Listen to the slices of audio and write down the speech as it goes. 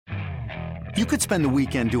You could spend the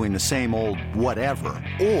weekend doing the same old whatever,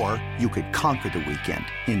 or you could conquer the weekend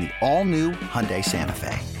in the all-new Hyundai Santa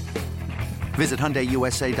Fe. Visit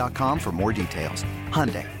HyundaiUSA.com for more details.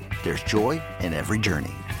 Hyundai, there's joy in every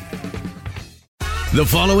journey. The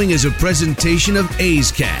following is a presentation of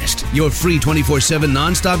A's Cast, your free 24/7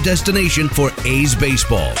 nonstop destination for A's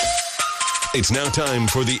baseball. It's now time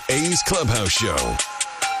for the A's Clubhouse Show.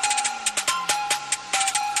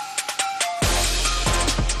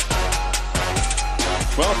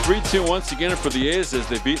 Well, 3-2 once again for the A's as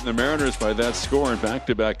they've beaten the Mariners by that score in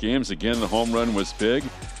back-to-back games. Again, the home run was big.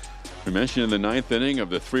 We mentioned in the ninth inning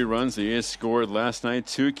of the 3 runs the A's scored last night,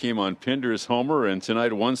 2 came on Pinder's homer, and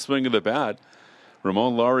tonight 1 swing of the bat.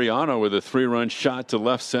 Ramon Laureano with a 3-run shot to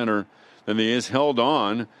left center. Then the A's held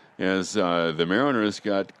on as the Mariners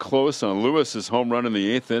got close on Lewis's home run in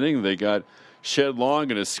the 8th inning. They got Shed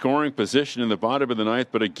Long in a scoring position in the bottom of the 9th,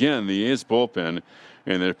 but again, the A's bullpen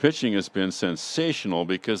and their pitching has been sensational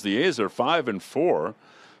because the A's are 5-4.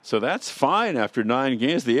 So that's fine after 9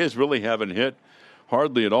 games. The A's really haven't hit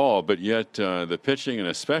hardly at all, but yet the pitching and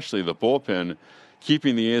especially the bullpen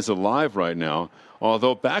keeping the A's alive right now.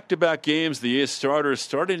 Although back-to-back games, the A's starters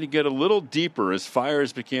starting to get a little deeper as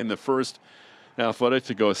Fiers became the first Athletic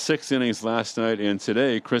to go 6 innings last night, and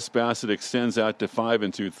today Chris Bassitt extends out to 5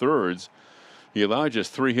 2/3. He allowed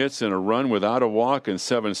just 3 hits and a run without a walk and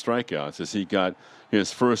 7 strikeouts as he got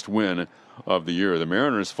his first win of the year. The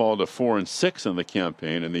Mariners fall to 4-6 in the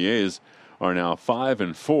campaign, and the A's are now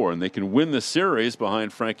 5-4, and they can win the series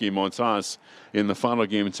behind Frankie Montas in the final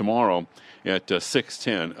game tomorrow at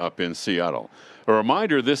 6:10 up in Seattle. A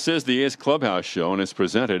reminder, this is the A's Clubhouse Show, and it's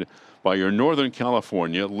presented by your Northern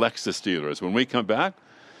California Lexus dealers. When we come back,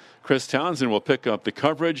 Chris Townsend will pick up the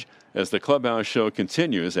coverage as the Clubhouse Show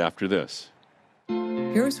continues after this.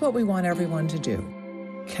 Here's what we want everyone to do.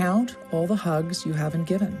 Count all the hugs you haven't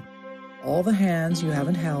given, all the hands you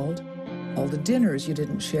haven't held, all the dinners you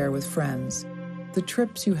didn't share with friends, the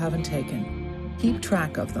trips you haven't taken. Keep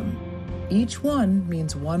track of them. Each one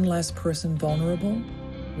means one less person vulnerable,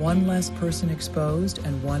 one less person exposed,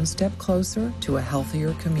 and one step closer to a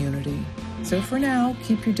healthier community. So for now,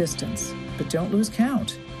 keep your distance, but don't lose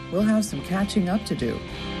count. We'll have some catching up to do.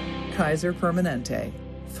 Kaiser Permanente.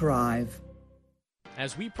 Thrive.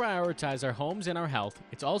 As we prioritize our homes and our health,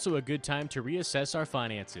 it's also a good time to reassess our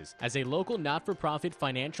finances. As a local not-for-profit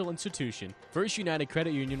financial institution, First United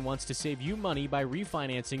Credit Union wants to save you money by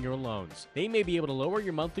refinancing your loans. They may be able to lower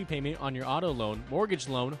your monthly payment on your auto loan, mortgage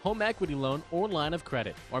loan, home equity loan, or line of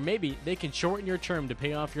credit. Or maybe they can shorten your term to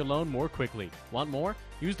pay off your loan more quickly. Want more?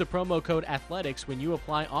 Use the promo code ATHLETICS when you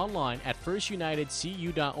apply online at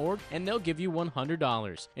firstunitedcu.org and they'll give you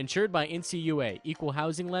 $100. Insured by NCUA, Equal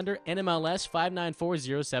Housing Lender, NMLS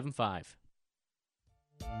 594075.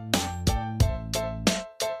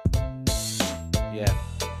 Yeah.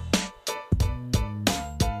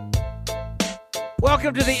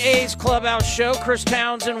 Welcome to the A's Clubhouse Show. Chris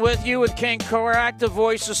Townsend with you with Ken Korak, the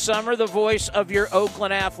voice of summer, the voice of your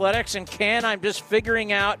Oakland Athletics. And Ken, I'm just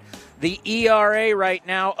figuring out the ERA right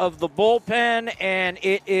now of the bullpen, and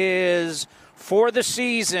it is, for the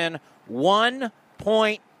season,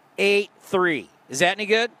 1.83. Is that any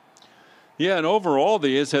good? Yeah, and overall,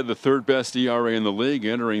 the A's had the 3rd best ERA in the league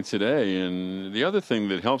entering today. And the other thing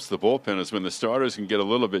that helps the bullpen is when the starters can get a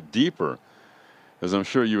little bit deeper, as I'm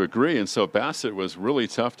sure you agree. And so Bassitt was really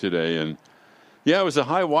tough today. And, yeah, it was a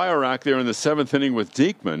high wire act there in the 7th inning with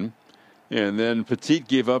Diekman. And then Petit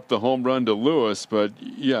gave up the home run to Lewis. But,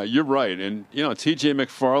 yeah, you're right. And, you know, T.J.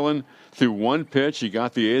 McFarland threw 1 pitch. He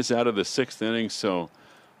got the A's out of the 6th inning. So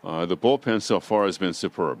the bullpen so far has been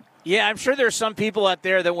superb. Yeah, I'm sure there's some people out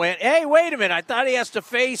there that went, hey, wait a minute, I thought he has to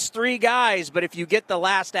face 3 guys, but if you get the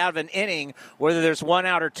last out of an inning, whether there's 1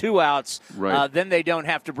 out or 2 outs, right, then they don't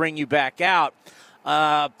have to bring you back out.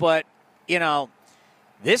 But, you know,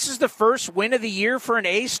 this is the first win of the year for an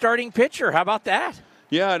A's starting pitcher. How about that?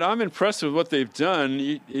 Yeah, and I'm impressed with what they've done.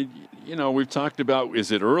 You know, we've talked about,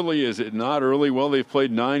 is it early, is it not early? Well, they've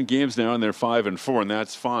played 9 games now, and they're 5-4, and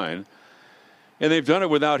that's fine. And they've done it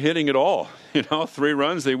without hitting at all. You know, 3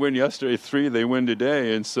 runs, they win yesterday, 3 they win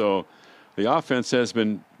today. And so the offense has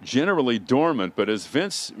been generally dormant. But as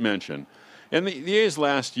Vince mentioned, and the A's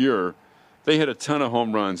last year, they hit a ton of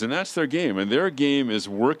home runs, and that's their game. And their game is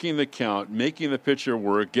working the count, making the pitcher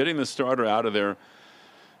work, getting the starter out of there,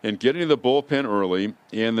 and getting the bullpen early.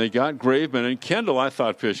 And they got Graveman. And Kendall, I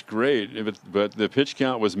thought, pitched great. But the pitch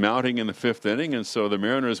count was mounting in the 5th inning, and so the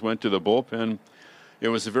Mariners went to the bullpen. It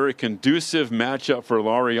was a very conducive matchup for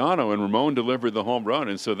Laureano, and Ramon delivered the home run.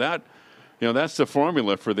 And so that, you know, that's the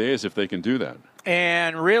formula for the A's if they can do that.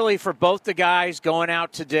 And really, for both the guys going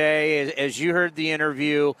out today, as you heard the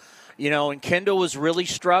interview, and Kendall was really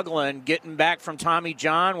struggling getting back from Tommy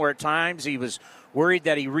John, where at times he was worried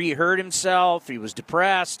that he re-hurt himself, he was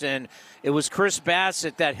depressed, and it was Chris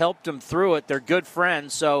Bassett that helped him through it. They're good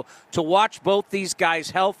friends. So to watch both these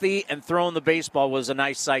guys healthy and throwing the baseball was a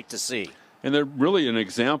nice sight to see. And they're really an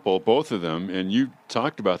example, both of them, and you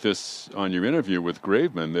talked about this on your interview with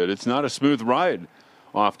Graveman, that it's not a smooth ride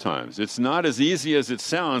off times. It's not as easy as it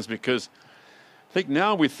sounds, because I think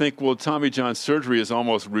now we think, well, Tommy John surgery is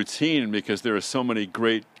almost routine because there are so many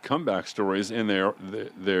great comeback stories, and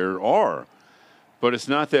there are. But it's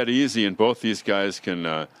not that easy, and both these guys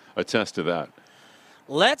can attest to that.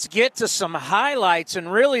 Let's get to some highlights,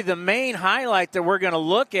 and really the main highlight that we're going to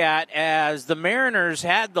look at, as the Mariners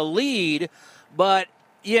had the lead, but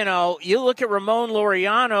you look at Ramon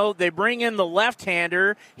Laureano, they bring in the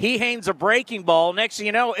left-hander, he hangs a breaking ball. Next thing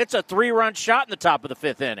you know, it's a 3-run shot in the top of the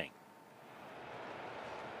 5th inning.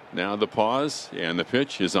 Now the pause, and the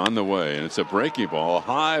pitch is on the way, and it's a breaking ball, a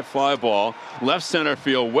high fly ball, left center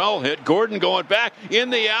field, well hit. Gordon going back in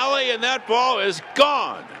the alley, and that ball is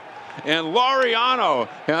gone. And Laureano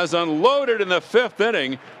has unloaded in the 5th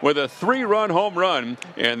inning with a 3-run home run,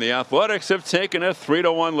 and the Athletics have taken a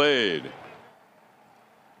 3-1 lead.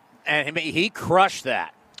 And he crushed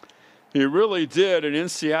that. He really did. And in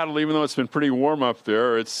Seattle, even though it's been pretty warm up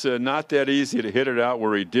there, it's not that easy to hit it out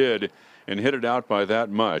where he did and hit it out by that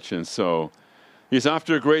much. And so he's off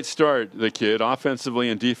to a great start, the kid, offensively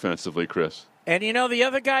and defensively, Chris. And, the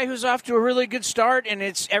other guy who's off to a really good start, and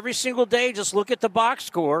it's every single day, just look at the box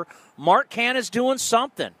score, Mark Canha's doing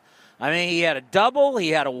something. I mean, he had a double, he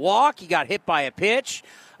had a walk, he got hit by a pitch.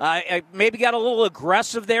 Maybe got a little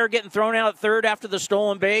aggressive there, getting thrown out at third after the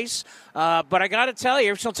stolen base. But I got to tell you,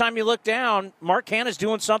 every single time you look down, Mark Canha's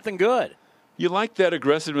doing something good. You like that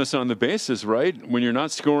aggressiveness on the bases, right? When you're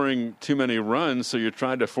not scoring too many runs, so you're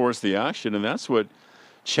trying to force the action, and that's what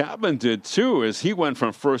Chapman did too, as he went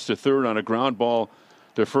from first to third on a ground ball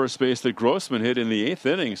to first base that Grossman hit in the 8th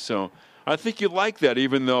inning. So I think you like that,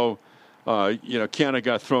 even though Canha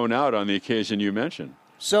got thrown out on the occasion you mentioned.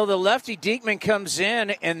 So the lefty Diekman comes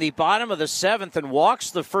in the bottom of the 7th and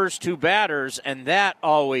walks the first 2 batters, and that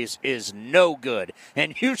always is no good.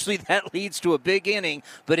 And usually that leads to a big inning,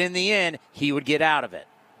 but in the end, he would get out of it.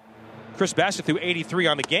 Chris Bassett threw 83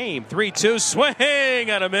 on the game. 3-2, swing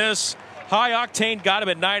and a miss. High Octane got him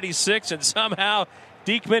at 96, and somehow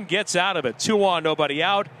Diekman gets out of it. 2 on, nobody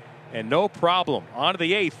out, and no problem. On to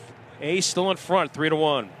the 8th. A's still in front,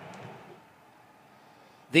 3-1.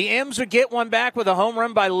 The M's would get one back with a home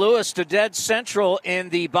run by Lewis to dead central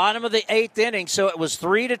in the bottom of the 8th inning. So it was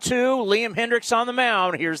 3-2. Liam Hendriks on the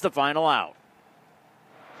mound. Here's the final out.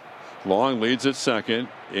 Long leads at second,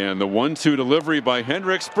 and the 1-2 delivery by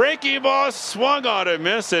Hendriks. Breaking ball swung on a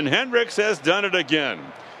miss, and Hendriks has done it again.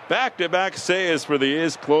 Back-to-back saves for the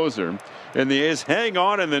A's closer, and the A's hang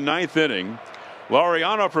on in the 9th inning.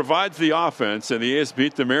 Laureano provides the offense, and the A's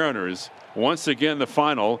beat the Mariners. Once again, the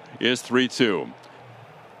final is 3-2.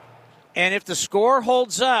 And if the score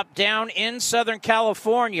holds up down in Southern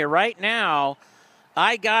California right now,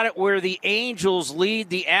 I got it where the Angels lead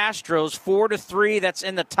the Astros 4-3. That's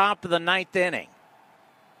in the top of the 9th inning.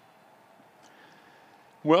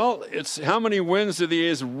 Well, it's how many wins do the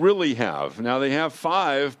A's really have? Now they have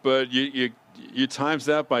 5, but you times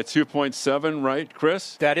that by 2.7, right,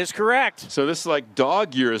 Chris? That is correct. So this is like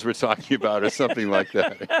dog years we're talking about, or something like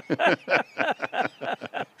that.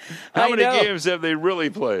 How many games have they really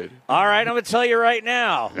played? All right, I'm going to tell you right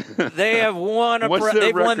now. They have won. What's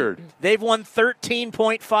their record? They've won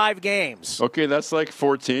 13.5 games. Okay, that's like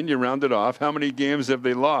 14. You round it off. How many games have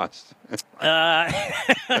they lost?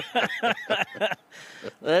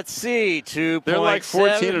 Let's see, 2.7. They're like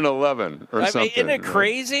 14 and 11 or something. Isn't it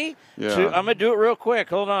crazy? Yeah. I'm going to do it real quick.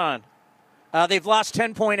 Hold on. They've lost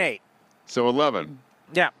 10.8. So 11.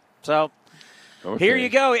 Yeah. So okay. Here you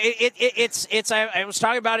go. I was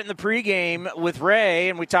talking about it in the pregame with Ray,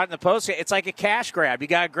 and we talked in the postgame. It's like a cash grab. You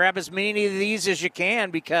got to grab as many of these as you can,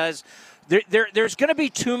 because there's going to be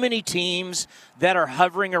too many teams that are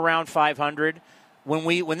hovering around 500.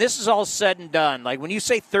 When this is all said and done, like when you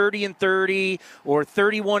say 30-30 or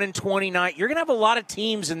 31-29, you're going to have a lot of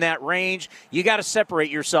teams in that range. You got to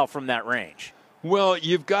separate yourself from that range. Well,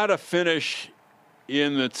 you've got to finish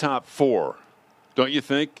in the top 4, don't you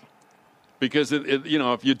think? Because if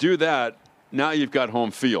you do that, now you've got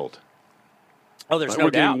home field. Oh, there's no doubt.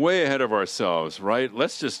 We're getting way ahead of ourselves, right?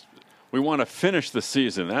 We want to finish the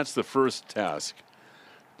season. That's the first task.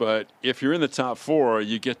 But if you're in the top 4,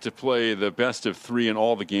 you get to play the best of 3, and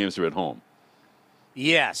all the games are at home.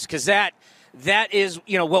 Yes, because that that is,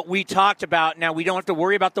 what we talked about. Now, we don't have to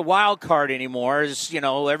worry about the wild card anymore. As,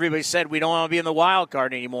 everybody said we don't want to be in the wild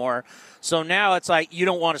card anymore. So now it's like you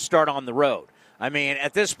don't want to start on the road. I mean,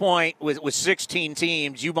 at this point, with 16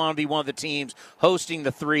 teams, you want to be one of the teams hosting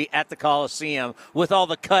the 3 at the Coliseum with all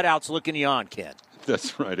the cutouts looking you on, kid.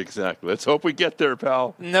 That's right, exactly. Let's hope we get there,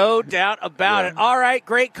 pal. No doubt about it. All right,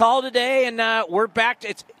 great call today, and we're back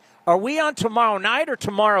to Are we on tomorrow night or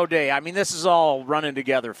tomorrow day? I mean, this is all running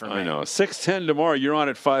together for me. I know. 6:10 tomorrow. You're on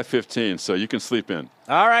at 5:15, so you can sleep in.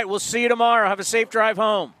 All right, we'll see you tomorrow. Have a safe drive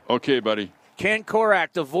home. Okay, buddy. Ken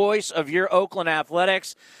Korak, the voice of your Oakland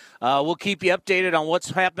Athletics. We'll keep you updated on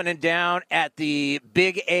what's happening down at the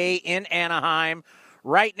Big A in Anaheim.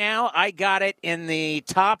 Right now, I got it in the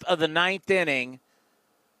top of the 9th inning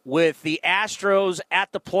with the Astros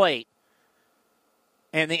at the plate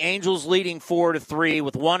and the Angels leading 4-3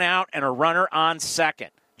 with 1 out and a runner on second.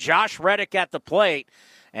 Josh Reddick at the plate,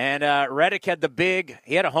 and Reddick had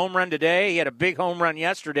he had a home run today. He had a big home run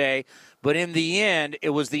yesterday, but in the end, it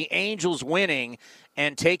was the Angels winning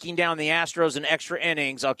and taking down the Astros in extra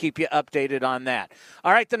innings. I'll keep you updated on that.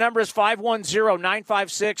 All right, the number is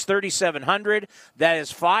 510-956-3700. That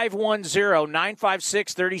is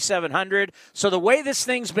 510-956-3700. So the way this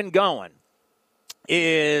thing's been going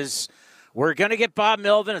is we're going to get Bob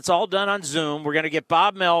Melvin. It's all done on Zoom. We're going to get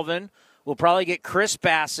Bob Melvin. We'll probably get Chris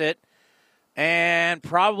Bassett and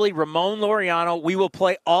probably Ramon Laureano. We will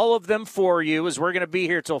play all of them for you as we're going to be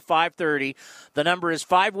here till 5:30. The number is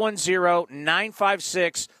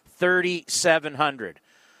 510-956-3700.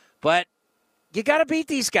 But you got to beat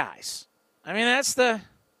these guys. I mean, that's the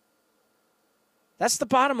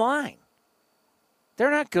bottom line.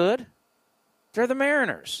 They're not good. They're the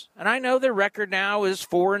Mariners. And I know their record now is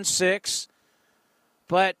 4-6.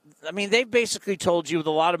 But, I mean, they've basically told you with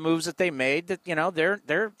a lot of moves that they made that,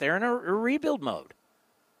 they're in a rebuild mode.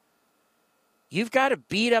 You've got to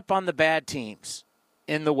beat up on the bad teams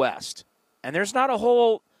in the West. And there's not a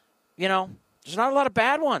whole, there's not a lot of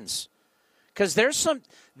bad ones. Because there's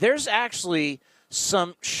actually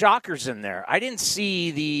some shockers in there. I didn't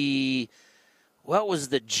see what was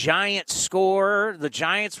the Giants score? The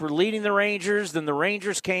Giants were leading the Rangers. Then the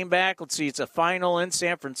Rangers came back. Let's see, it's a final in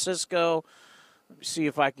San Francisco. Let me see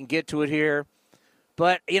if I can get to it here.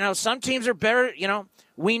 But, some teams are better.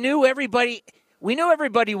 We knew everybody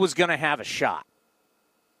was going to have a shot.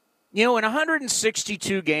 In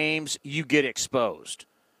 162 games, you get exposed.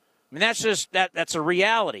 I mean, that's just that's a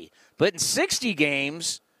reality. But in 60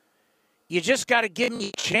 games, you just got to give them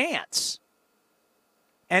a chance.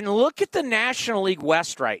 And look at the National League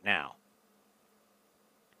West right now.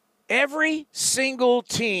 Every single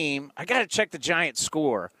team, I got to check the Giants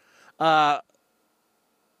score. But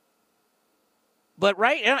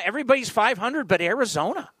everybody's 500 but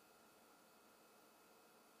Arizona.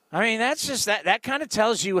 I mean, that's just that kind of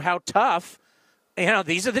tells you how tough,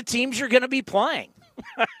 these are the teams you're going to be playing.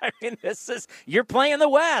 I mean, you're playing the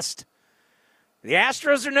West. The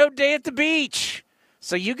Astros are no day at the beach.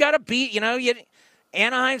 So you got to beat,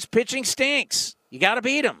 Anaheim's pitching stinks. You got to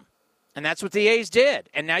beat them. And that's what the A's did.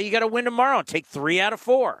 And now you got to win tomorrow and take 3 out of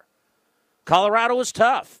 4. Colorado was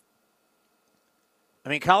tough. I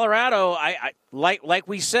mean, Colorado, I like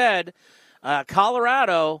we said,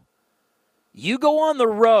 Colorado, you go on the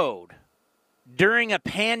road during a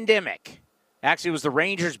pandemic. Actually, it was the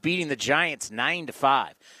Rangers beating the Giants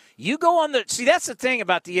 9-5. You go on see, that's the thing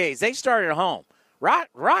about the A's. They started at home.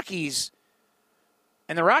 Rockies,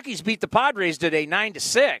 and the Rockies beat the Padres today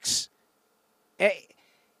 9-6.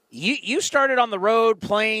 You started on the road,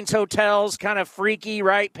 planes, hotels, kind of freaky,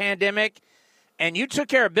 right, pandemic. And you took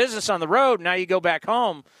care of business on the road. Now you go back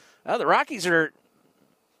home. The Rockies they're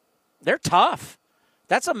tough.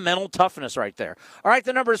 That's a mental toughness right there. All right,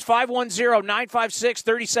 the number is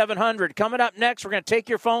 510-956-3700. Coming up next, we're going to take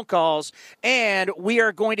your phone calls, and we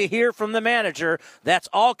are going to hear from the manager. That's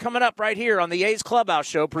all coming up right here on the A's Clubhouse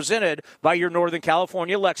Show, presented by your Northern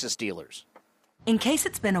California Lexus dealers. In case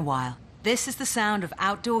it's been a while, this is the sound of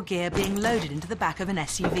outdoor gear being loaded into the back of an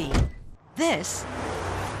SUV. This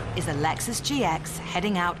is a Lexus GX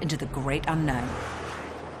heading out into the great unknown.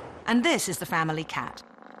 And this is the family cat,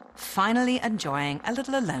 finally enjoying a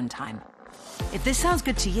little alone time. If this sounds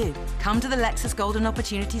good to you, come to the Lexus Golden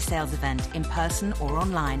Opportunity Sales Event in person or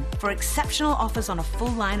online for exceptional offers on a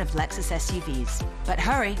full line of Lexus SUVs. But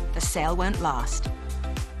hurry, the sale won't last.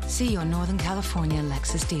 See your Northern California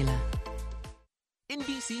Lexus dealer.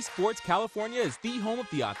 NBC Sports California is the home of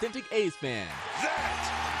the authentic A's fan.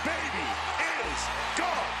 That baby is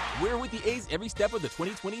gone. We're with the A's every step of the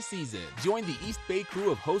 2020 season. Join the East Bay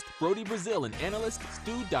crew of host Brody Brazil and analyst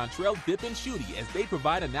Stu, Dontrell, Dip, and Shooty as they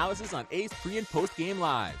provide analysis on A's pre- and post-game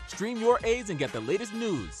live. Stream your A's and get the latest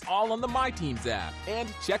news, all on the My Teams app. And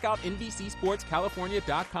check out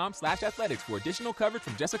NBCSportsCalifornia.com/athletics for additional coverage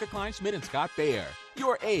from Jessica Kleinschmidt and Scott Bayer.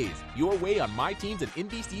 Your A's, your way on My Teams and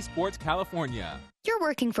NBC Sports California. You're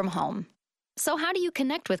working from home. So how do you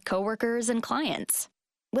connect with coworkers and clients?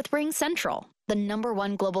 With RingCentral, the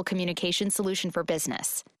 #1 global communication solution for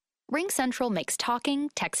business. RingCentral makes talking,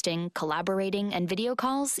 texting, collaborating, and video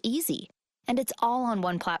calls easy. And it's all on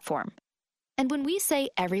one platform. And when we say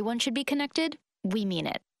everyone should be connected, we mean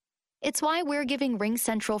it. It's why we're giving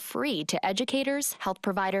RingCentral free to educators, health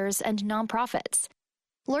providers, and nonprofits.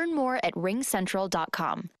 Learn more at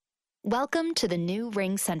ringcentral.com. Welcome to the new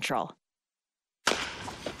RingCentral.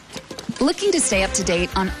 Looking to stay up to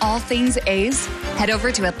date on all things A's? Head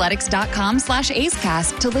over to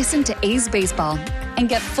athletics.com/A'sCast to listen to A's baseball and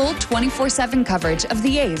get full 24/7 coverage of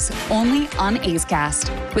the A's only on A's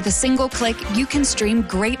Cast. With a single click, you can stream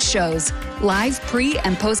great shows, live pre-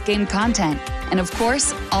 and post-game content, and of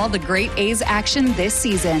course, all the great A's action this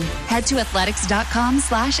season. Head to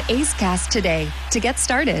athletics.com/A'sCast today to get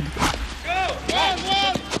started. Go! Go!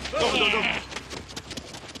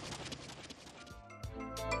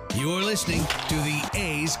 You're listening to the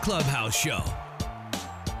A's Clubhouse Show.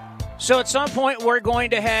 So at some point, we're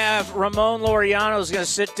going to have Ramon Laureano is going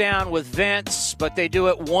to sit down with Vince, but they do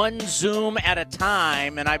it one Zoom at a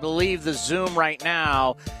time, and I believe the Zoom right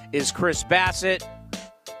now is Chris Bassett.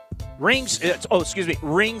 Ring Central.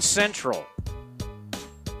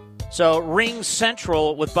 So Ring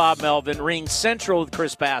Central with Bob Melvin, Ring Central with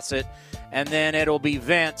Chris Bassett, and then it'll be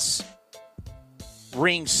Vince.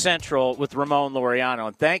 Ring Central with Ramon Laureano.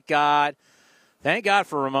 And thank God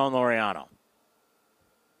for Ramon Laureano.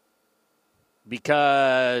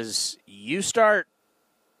 Because you start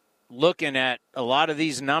looking at a lot of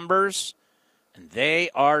these numbers, and they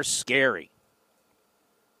are scary.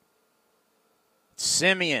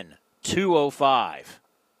 Simeon, 205.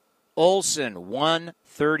 Olsen,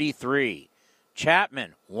 133.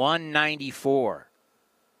 Chapman, 194.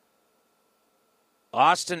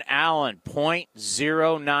 Austin Allen,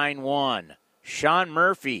 .091. Sean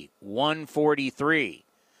Murphy, 143.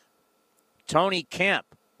 Tony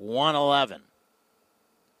Kemp, 111.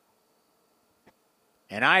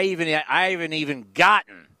 And I haven't even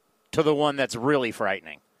gotten to the one that's really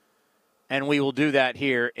frightening. And we will do that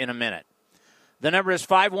here in a minute. The number is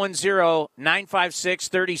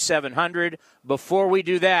 510-956-3700. Before we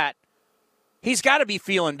do that, he's got to be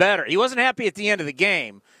feeling better. He wasn't happy at the end of the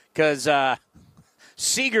game because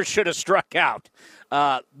Seager should have struck out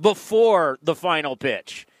before the final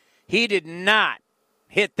pitch. He did not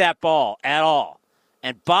hit that ball at all.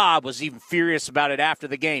 And Bob was even furious about it after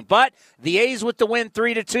the game. But the A's with the win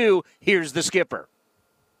 3-2. Here's the skipper.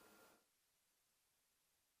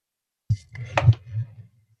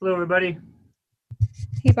 Hello, everybody.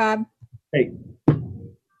 Hey, Bob. Hey.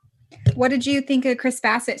 What did you think of Chris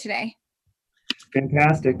Bassett today?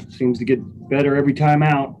 Fantastic. Seems to get better every time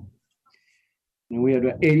out. And we had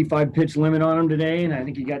an 85 pitch limit on him today, and I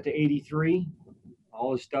think he got to 83.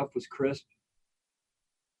 All his stuff was crisp.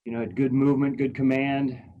 Had good movement, good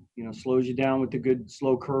command, slows you down with the good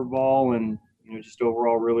slow curveball, and, just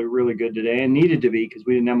overall really, really good today, and needed to be because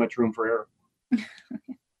we didn't have much room for error.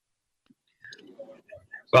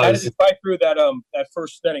 How did he fight through that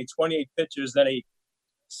first inning, 28 pitches? Then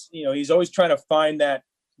he's always trying to find that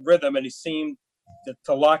rhythm, and he seemed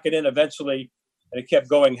to lock it in eventually, and it kept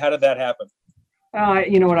going. How did that happen?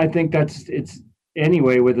 You know what? I think it's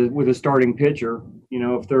anyway with a starting pitcher.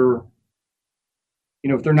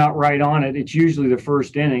 If they're not right on it, it's usually the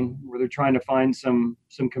first inning where they're trying to find some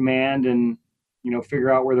command and figure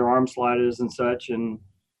out where their arm slot is and such. And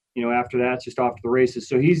after that, it's just off to the races.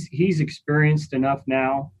 So he's experienced enough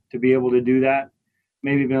now to be able to do that.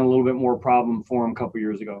 Maybe been a little bit more problem for him a couple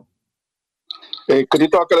years ago. Hey, could you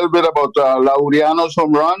talk a little bit about Laureano's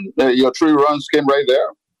home run? Your 3 runs came right there.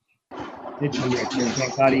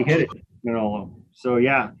 Thank God he hit it. So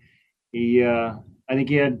yeah, I think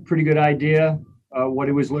he had a pretty good idea what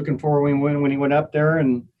he was looking for when he went up there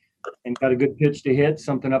and got a good pitch to hit,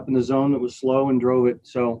 something up in the zone that was slow and drove it.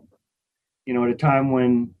 So, at a time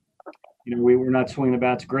when, we were not swinging the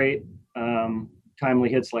bats great, timely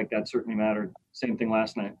hits like that certainly mattered. Same thing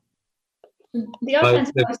last night. The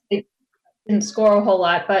offense obviously didn't score a whole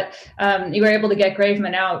lot, but you were able to get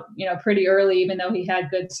Graveman out, pretty early, even though he had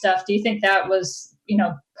good stuff. Do you think that was,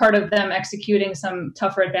 part of them executing some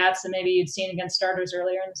tougher at-bats than maybe you'd seen against starters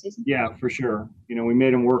earlier in the season? Yeah, for sure. We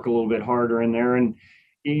made him work a little bit harder in there. And,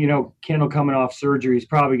 Kendall coming off surgery is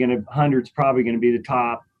probably going to 100's probably going to be the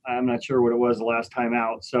top. I'm not sure what it was the last time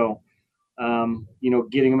out. So,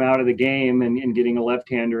 getting him out of the game and getting a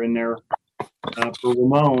left-hander in there for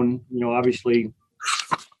Ramon, obviously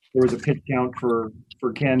there was a pitch count for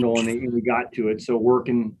Kendall and we got to it. So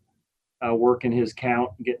working his count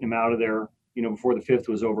and getting him out of there, before the fifth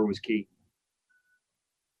was over was key.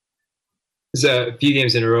 There's a few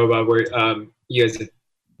games in a row, Bob, where you guys have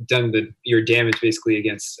done your damage basically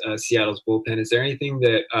against Seattle's bullpen. Is there anything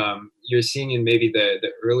that you're seeing in maybe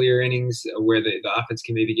the earlier innings where the offense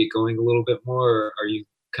can maybe get going a little bit more, or are you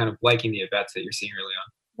kind of liking the at-bats that you're seeing early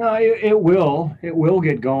on? No, it will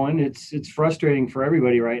get going. It's frustrating for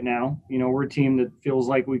everybody right now. We're a team that feels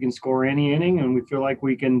like we can score any inning, and we feel like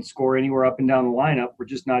we can score anywhere up and down the lineup. We're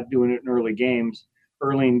just not doing it in early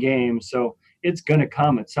in games. So it's going to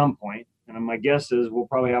come at some point. And my guess is we'll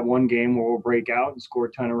probably have one game where we'll break out and score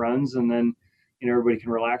a ton of runs, and then everybody can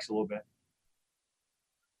relax a little bit.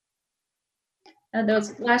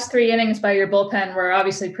 Those last 3 innings by your bullpen were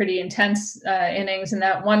obviously pretty intense innings, and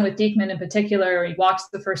that one with Diekman in particular, he walks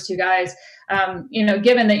the first 2 guys.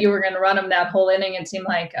 Given that you were going to run him that whole inning, it seemed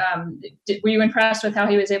like, were you impressed with how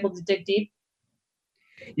he was able to dig deep?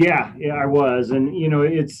 Yeah, I was. And,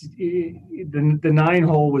 the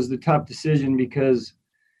 9-hole was the tough decision because,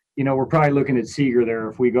 we're probably looking at Seager there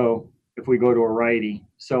if we go to a righty.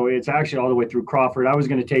 So it's actually all the way through Crawford. I was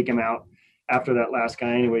going to take him out after that last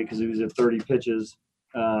guy anyway because he was at 30 pitches.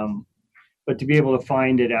 But to be able to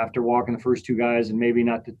find it after walking the first 2 guys and maybe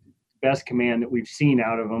not the best command that we've seen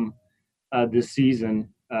out of him this season,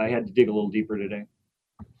 I had to dig a little deeper today.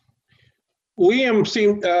 Liam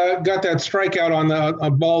got that strikeout on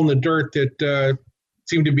a ball in the dirt that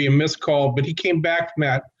seemed to be a missed call, but he came back from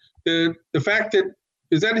that. The fact that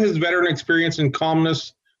is that his veteran experience and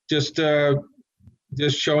calmness just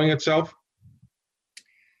showing itself?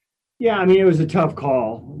 Yeah, it was a tough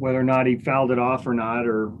call, whether or not he fouled it off or not,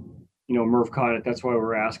 or, Murph caught it. That's why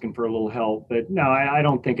we're asking for a little help. But no, I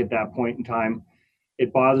don't think at that point in time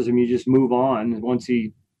it bothers him. You just move on. Once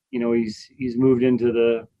he's moved into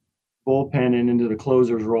the bullpen and into the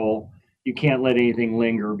closer's role, you can't let anything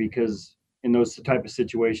linger because in those type of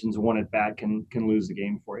situations, one at bat can lose the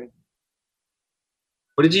game for you.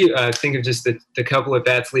 What did you think of just the couple of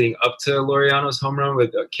bats leading up to Laureano's home run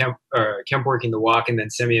with Kemp working the walk and then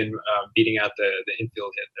Semien beating out the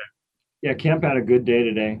infield hit there? Yeah, Kemp had a good day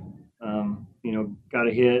today. Got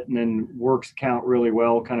a hit and then works the count really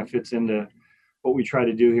well, kind of fits into what we try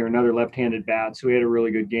to do here. Another left-handed bat, so he had a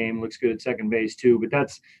really good game. Looks good at second base too. But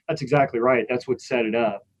that's exactly right. That's what set it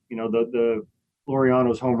up. The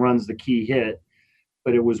Laureano's home run's the key hit,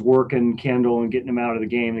 but it was working Kendall and getting him out of the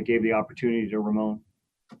game that gave the opportunity to Ramon.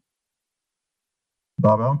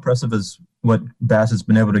 Bob, how impressive is what Bass has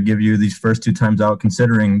been able to give you these first 2 times out,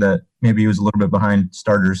 considering that maybe he was a little bit behind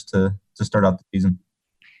starters to start out the season?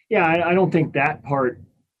 Yeah, I don't think that part,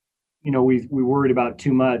 we worried about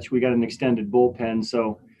too much. We got an extended bullpen,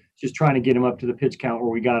 so just trying to get him up to the pitch count where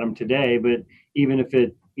we got him today. But even if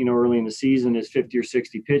it, early in the season is 50 or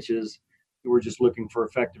 60 pitches, we're just looking for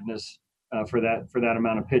effectiveness for that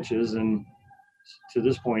amount of pitches. And to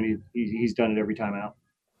this point, he's done it every time out.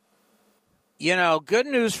 Good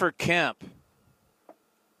news for Kemp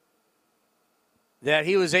that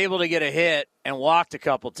he was able to get a hit and walked a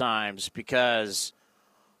couple times because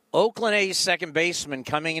Oakland A's second baseman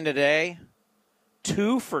coming in today,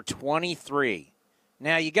 2 for 23.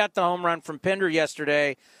 Now, you got the home run from Pinder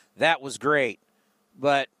yesterday. That was great.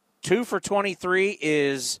 But 2 for 23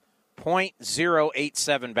 is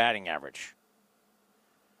 .087 batting average.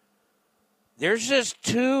 There's just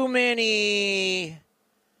too many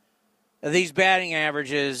of these batting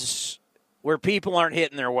averages where people aren't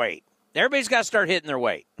hitting their weight. Everybody's got to start hitting their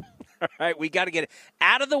weight. All right, we got to get it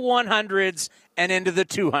out of the 100s and into the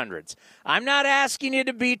 200s. I'm not asking you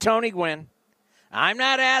to be Tony Gwynn. I'm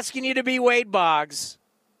not asking you to be Wade Boggs,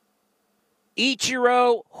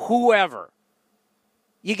 Ichiro, whoever.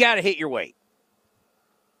 You got to hit your weight.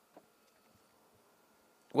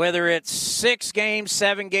 Whether it's 6 games,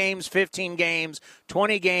 7 games, 15 games,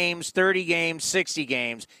 20 games, 30 games, 60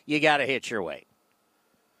 games, you got to hit your weight.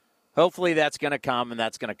 Hopefully that's going to come, and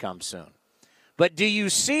that's going to come soon. But do you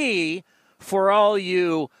see, for all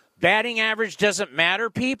you batting average doesn't matter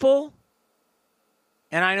people,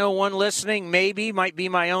 and I know one listening might be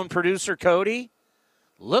my own producer, Cody,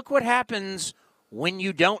 look what happens when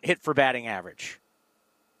you don't hit for batting average.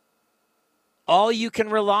 All you can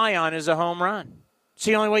rely on is a home run. It's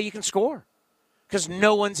the only way you can score because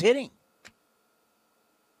no one's hitting.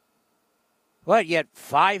 What, you had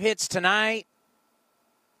 5 hits tonight,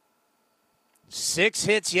 6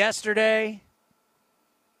 hits yesterday.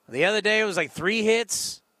 The other day it was like 3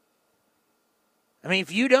 hits. I mean,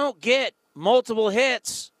 if you don't get multiple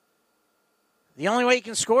hits, the only way you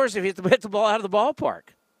can score is if you hit the ball out of the ballpark.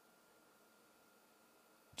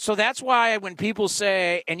 So that's why when people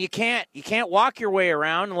say, and you can't walk your way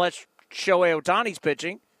around unless Shohei Ohtani's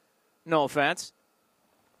pitching, no offense.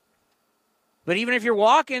 But even if you're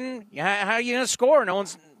walking, how are you going to score? No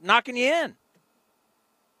one's knocking you in.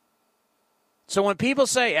 So when people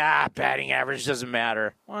say, batting average doesn't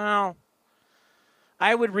matter, well,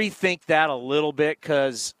 I would rethink that a little bit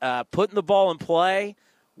because putting the ball in play,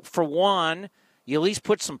 for one, you at least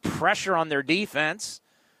put some pressure on their defense.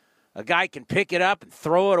 A guy can pick it up and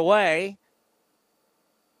throw it away.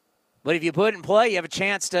 But if you put it in play, you have a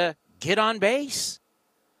chance to get on base.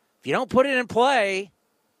 If you don't put it in play,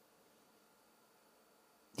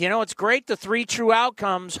 it's great, the 3 true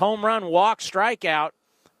outcomes, home run, walk, strikeout.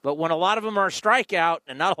 But when a lot of them are strikeout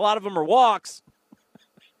and not a lot of them are walks,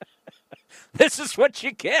 this is what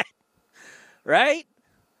you get, right?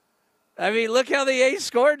 I mean, look how the A's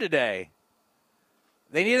scored today.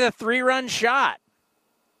 They needed a 3-run shot.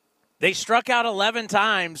 They struck out 11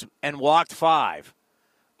 times and walked 5.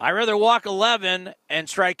 I'd rather walk 11 and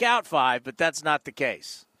strike out 5, but that's not the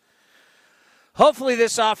case. Hopefully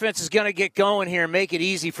this offense is going to get going here and make it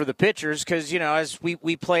easy for the pitchers because, as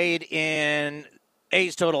we played in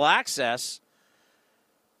A's Total Access,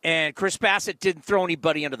 and Chris Bassett didn't throw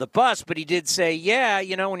anybody under the bus, but he did say,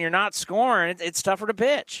 when you're not scoring, it's tougher to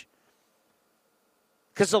pitch.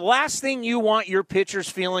 Because the last thing you want your pitchers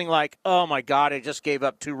feeling like, oh, my God, I just gave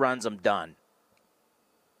up 2 runs, I'm done.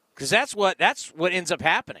 Because that's what ends up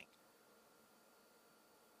happening.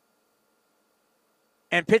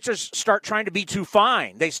 And pitchers start trying to be too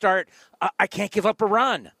fine. They start, I can't give up a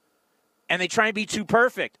run. And they try and be too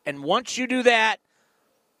perfect. And once you do that,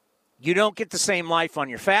 you don't get the same life on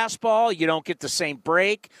your fastball. You don't get the same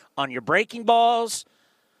break on your breaking balls.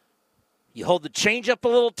 You hold the changeup a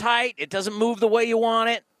little tight. It doesn't move the way you want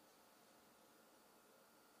it.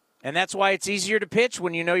 And that's why it's easier to pitch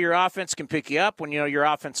when you know your offense can pick you up, when you know your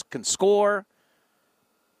offense can score.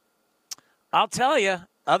 I'll tell you,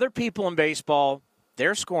 other people in baseball,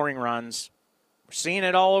 they're scoring runs. We're seeing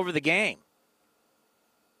it all over the game.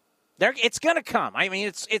 It's going to come. I mean,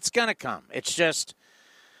 it's going to come. It's just,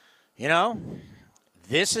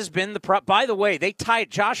 this has been the by the way,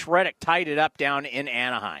 Josh Reddick tied it up down in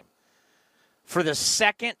Anaheim. For the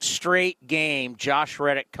second straight game, Josh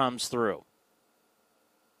Reddick comes through.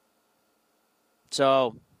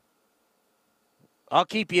 So I'll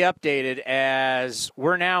keep you updated as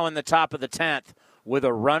we're now in the top of the 10th with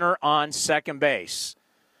a runner on second base.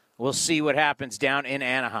 We'll see what happens down in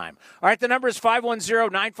Anaheim. All right, the number is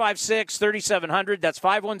 510-956-3700. That's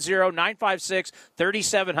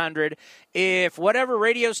 510-956-3700. If whatever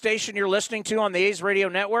radio station you're listening to on the A's Radio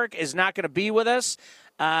Network is not going to be with us,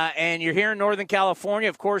 and you're here in Northern California,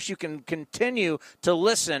 of course, you can continue to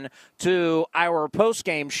listen to our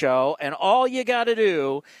post-game show. And all you got to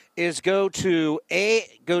do is go to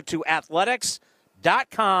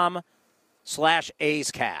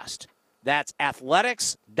athletics.com/A'sCast. That's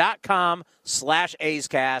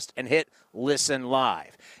athletics.com/A'sCast and hit listen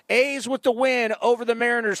live. A's with the win over the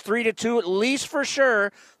Mariners 3-2, at least for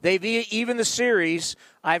sure. They've even the series.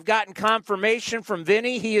 I've gotten confirmation from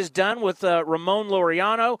Vinny. He is done with Ramon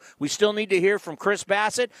Laureano. We still need to hear from Chris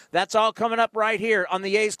Bassett. That's all coming up right here on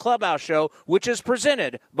the A's Clubhouse Show, which is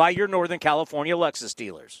presented by your Northern California Lexus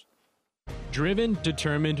dealers. Driven,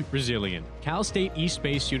 determined, resilient. Cal State East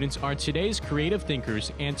Bay students are today's creative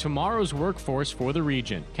thinkers and tomorrow's workforce for the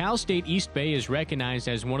region. Cal State East Bay is recognized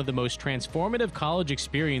as one of the most transformative college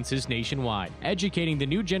experiences nationwide, educating the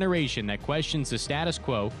new generation that questions the status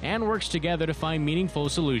quo and works together to find meaningful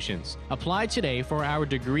solutions. Apply today for our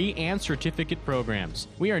degree and certificate programs.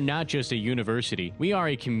 We are not just a university, we are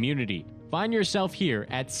a community. Find yourself here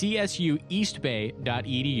at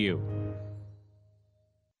csueastbay.edu.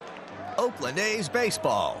 Oakland A's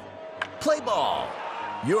baseball. Play ball.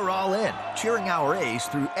 You're all in, cheering our A's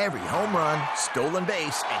through every home run, stolen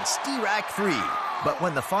base, and Steerack 3. But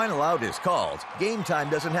when the final out is called, game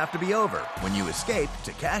time doesn't have to be over when you escape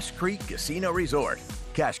to Cache Creek Casino Resort.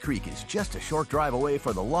 Cache Creek is just a short drive away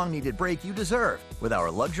for the long-needed break you deserve with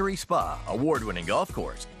our luxury spa, award-winning golf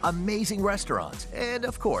course, amazing restaurants, and,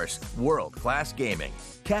 of course, world-class gaming.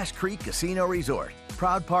 Cache Creek Casino Resort,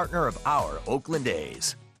 proud partner of our Oakland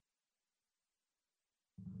A's.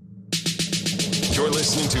 You're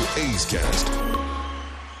listening to A's Cast.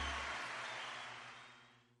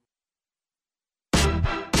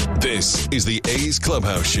 This is the A's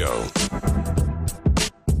Clubhouse Show.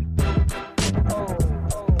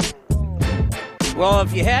 Well,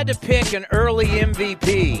 if you had to pick an early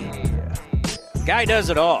MVP, guy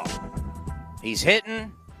does it all. He's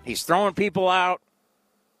hitting, he's throwing people out,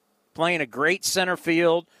 playing a great center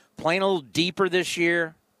field, playing a little deeper this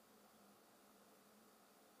year.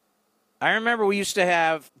 I remember we used to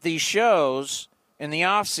have these shows in the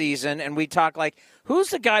offseason, and we talk like,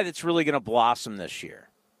 who's the guy that's really going to blossom this year?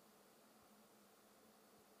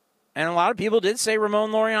 And a lot of people did say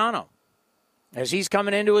Ramon Laureano as he's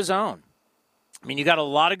coming into his own. I mean, you got a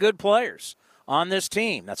lot of good players on this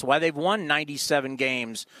team. That's why they've won 97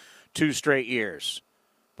 games 2 straight years.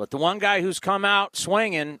 But the one guy who's come out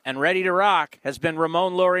swinging and ready to rock has been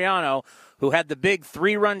Ramon Laureano, who had the big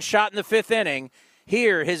 3-run shot in the 5th inning.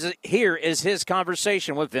 Here is his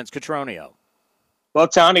conversation with Vince Cotroneo. Well,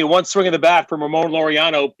 Tony, one swing of the bat from Ramon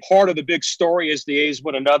Laureano. Part of the big story is the A's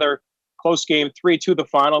win another close game, 3-2 the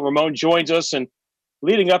final. Ramon joins us, and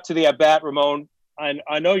leading up to the at-bat, Ramon,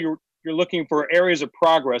 I know you're looking for areas of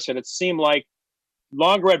progress, and it seemed like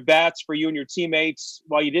longer at-bats for you and your teammates.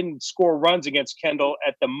 While you didn't score runs against Kendall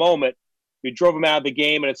at the moment, you drove him out of the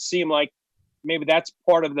game, and it seemed like maybe that's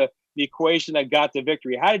part of the equation that got the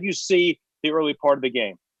victory. How did you see the early part of the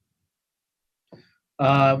game?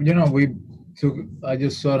 I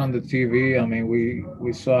just saw it on the TV. I mean,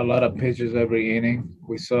 we saw a lot of pitches every inning.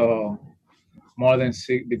 We saw more than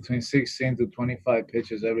between 16 to 25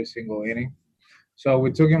 pitches every single inning. So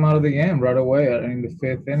we took him out of the game right away in the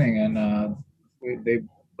 5th inning, and they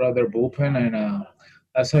brought their bullpen, and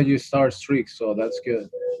that's how you start streaks. So that's good.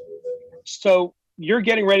 So you're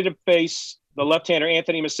getting ready to face the left-hander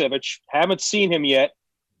Anthony Misiewicz. Haven't seen him yet.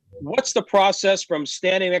 What's the process from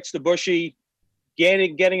standing next to Bushy,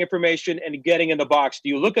 getting information, and getting in the box? Do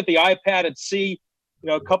you look at the iPad and see,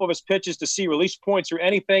 a couple of his pitches to see release points or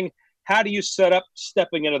anything? How do you set up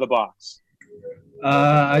stepping into the box?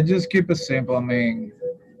 I just keep it simple. I mean,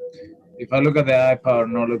 if I look at the iPad or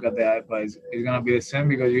not look at the iPad, it's going to be the same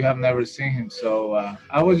because you have never seen him. So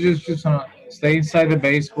I was just going to stay inside the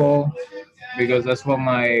baseball because that's what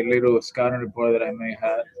my little scouting report that I may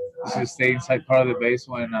have. Just stay inside part of the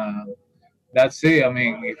baseball, and that's it. I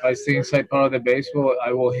mean, if I stay inside part of the baseball,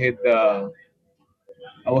 I will hit the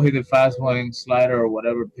fastball and slider or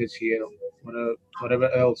whatever pitch he has,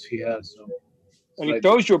 whatever else he has. So. And he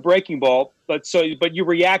throws you a breaking ball, but you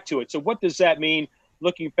react to it. So what does that mean?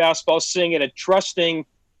 Looking fastball, seeing it, and trusting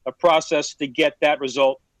a process to get that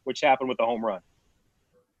result, which happened with the home run.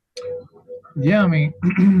 Yeah, I mean,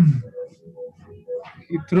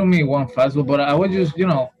 he threw me one fastball, but I was just,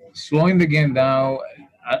 slowing the game down.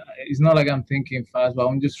 It's not like I'm thinking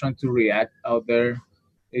fastball. I'm just trying to react out there.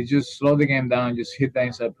 It's just slow the game down, just hit the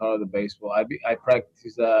inside part of the baseball. I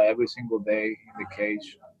practice every single day in the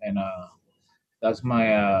cage, and that's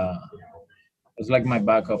my it's like my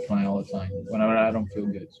backup plan all the time whenever I don't feel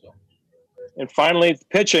good. So. And finally,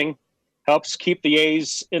 pitching helps keep the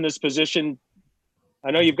A's in this position. I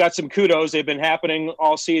know you've got some kudos. They've been happening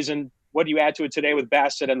all season. What do you add to it today with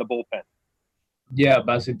Bassett and the bullpen? Yeah,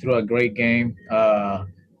 Bassett threw a great game. The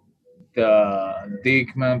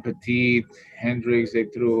Diekman, Petit, Hendricks, they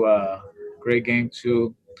threw a great game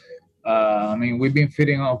too. I mean, we've been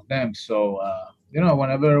feeding off them. So,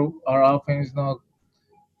 whenever our offense is not,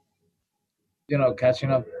 catching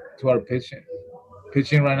up to our pitching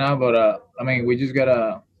right now. But, I mean, we just got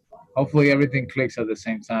to – hopefully everything clicks at the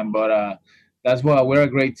same time. But that's why we're a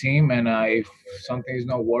great team. And if something is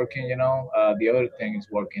not working, the other thing is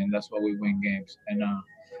working. That's why we win games. And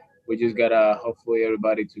we just got to hopefully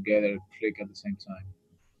everybody together click at the same time.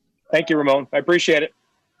 Thank you, Ramon. I appreciate it.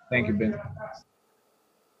 Thank you, Ben.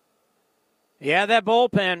 Yeah, that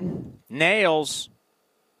bullpen nails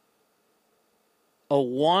a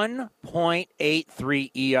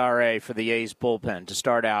 1.83 ERA for the A's bullpen to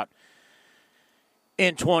start out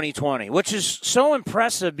in 2020, which is so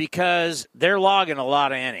impressive because they're logging a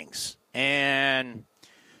lot of innings. And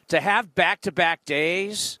to have back-to-back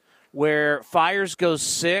days where Fiers goes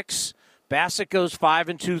 6, Bassett goes 5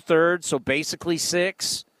 2/3, so basically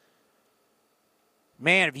 6.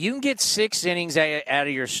 Man, if you can get 6 innings out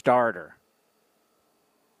of your starter,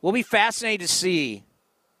 we'll be fascinated to see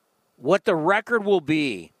what the record will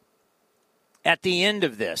be at the end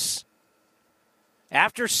of this.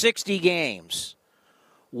 After 60 games,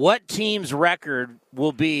 what team's record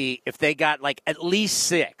will be if they got at least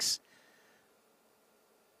 6?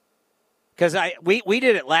 Because we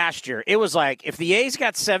did it last year. It was like if the A's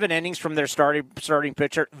got 7 innings from their starting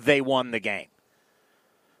pitcher, they won the game.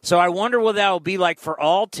 So I wonder what that will be like for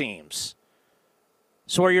all teams.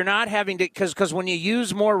 So where you're not having to, because when you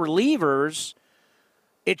use more relievers,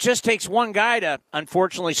 it just takes one guy to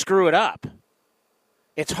unfortunately screw it up.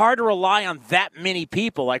 It's hard to rely on that many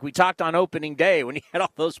people, like we talked on opening day when you had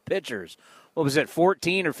all those pitchers. What was it,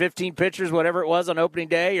 14 or 15 pitchers, whatever it was on opening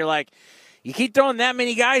day? You're like, you keep throwing that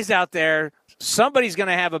many guys out there, somebody's going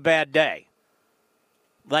to have a bad day.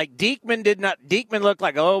 Like Diekman looked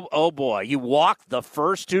like, oh boy, you walked the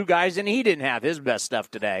first two guys and he didn't have his best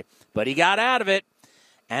stuff today, but he got out of it,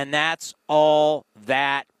 and that's all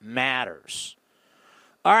that matters.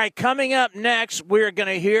 All right, coming up next, we're going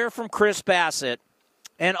to hear from Chris Bassitt,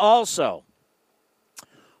 and also,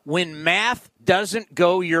 when math doesn't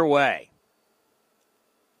go your way,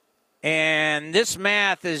 and this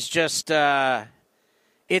math is just,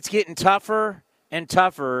 it's getting tougher and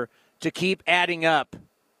tougher to keep adding up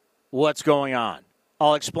what's going on.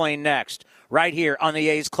 I'll explain next, right here on the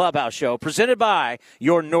A's Clubhouse Show, presented by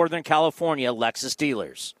your Northern California Lexus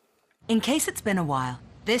dealers. In case it's been a while,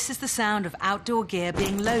 this is the sound of outdoor gear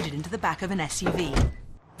being loaded into the back of an SUV.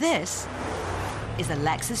 This is a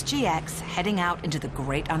Lexus GX heading out into the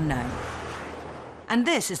great unknown. And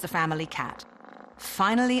this is the family cat,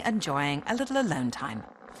 finally enjoying a little alone time.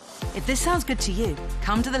 If this sounds good to you,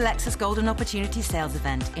 come to the Lexus Golden Opportunity Sales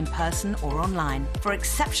event in person or online for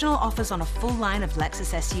exceptional offers on a full line of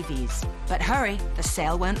Lexus SUVs. But hurry, the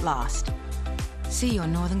sale won't last. See your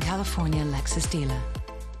Northern California Lexus dealer.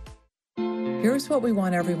 Here's what we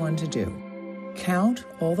want everyone to do. Count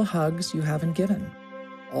all the hugs you haven't given,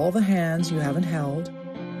 all the hands you haven't held,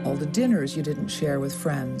 all the dinners you didn't share with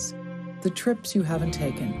friends, the trips you haven't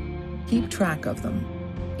taken. Keep track of them.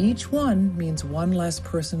 Each one means one less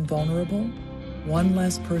person vulnerable, one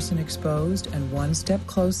less person exposed, and one step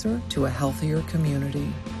closer to a healthier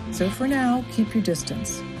community. So for now, keep your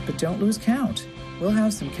distance, but don't lose count. We'll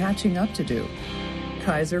have some catching up to do.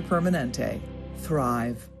 Kaiser Permanente.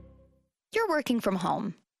 Thrive. You're working from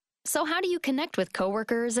home. So how do you connect with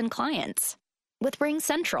coworkers and clients? With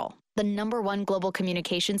RingCentral, the #1 global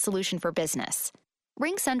communication solution for business.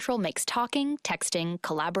 RingCentral makes talking, texting,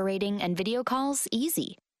 collaborating, and video calls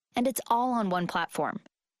easy. And it's all on one platform.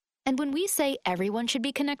 And when we say everyone should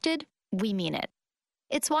be connected, we mean it.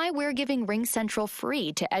 It's why we're giving RingCentral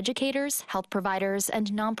free to educators, health providers,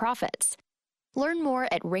 and nonprofits. Learn more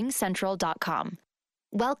at ringcentral.com.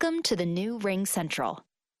 Welcome to the new RingCentral.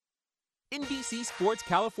 NBC Sports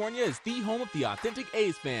California is the home of the authentic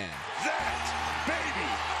A's fan. That baby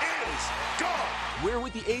is gone. We're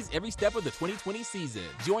with the A's every step of the 2020 season.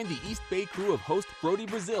 Join the East Bay crew of host Brody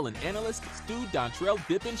Brazil and analyst Stu, Dontrell,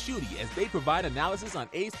 Bip, and Shooty as they provide analysis on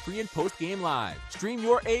A's pre- and post-game live. Stream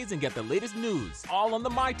your A's and get the latest news, all on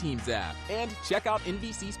the My Teams app. And check out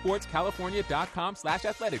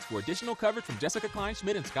NBCSportsCalifornia.com/athletics for additional coverage from Jessica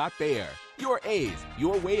Kleinschmidt and Scott Bayer. Your A's,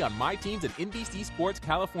 your way on My Teams and NBC Sports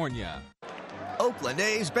California. Oakland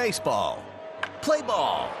A's baseball. Play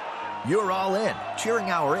ball. You're all in, cheering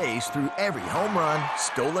our A's through every home run,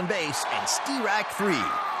 stolen base, and Stirac 3.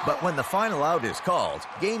 But when the final out is called,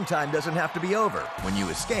 game time doesn't have to be over when you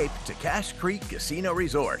escape to Cache Creek Casino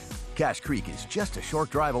Resort. Cache Creek is just a short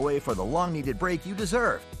drive away for the long-needed break you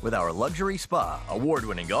deserve with our luxury spa,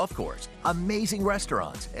 award-winning golf course, amazing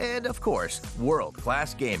restaurants, and, of course,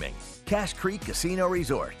 world-class gaming. Cache Creek Casino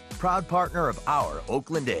Resort, proud partner of our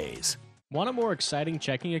Oakland A's. Want a more exciting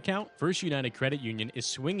checking account? First United Credit Union is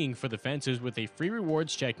swinging for the fences with a free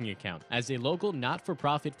rewards checking account. As a local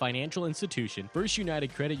not-for-profit financial institution, First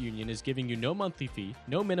United Credit Union is giving you no monthly fee,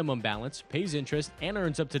 no minimum balance, pays interest, and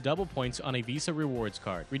earns up to double points on a Visa rewards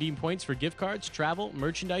card. Redeem points for gift cards, travel,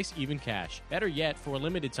 merchandise, even cash. Better yet, for a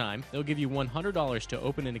limited time, they'll give you $100 to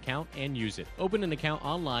open an account and use it. Open an account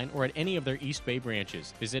online or at any of their East Bay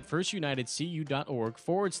branches. Visit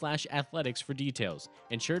firstunitedcu.org/athletics for details.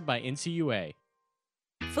 Insured by NCUA.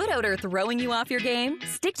 Foot odor throwing you off your game?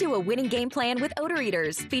 Stick to a winning game plan with Odor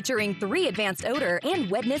Eaters, featuring 3 advanced odor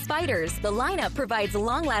and wetness fighters. The lineup provides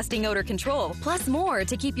long-lasting odor control, plus more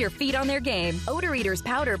to keep your feet on their game. Odor Eaters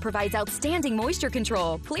powder provides outstanding moisture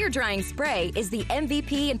control. Clear drying spray is the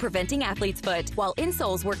MVP in preventing athlete's foot, while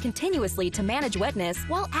insoles work continuously to manage wetness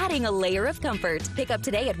while adding a layer of comfort. Pick up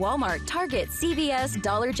today at Walmart, Target, CVS,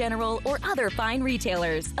 Dollar General, or other fine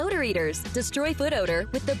retailers. Odor Eaters, destroy foot odor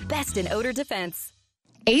with the best in odor defense.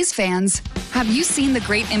 A's fans, have you seen the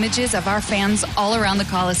great images of our fans all around the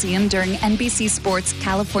Coliseum during NBC Sports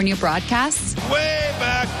California broadcasts? Way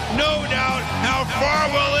back, no doubt. How far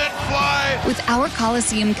will it fly? With our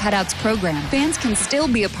Coliseum Cutouts program, fans can still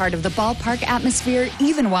be a part of the ballpark atmosphere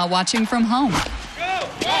even while watching from home. Go!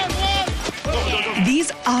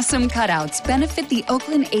 These awesome cutouts benefit the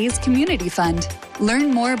Oakland A's Community Fund.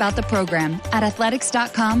 Learn more about the program at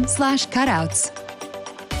athletics.com/cutouts.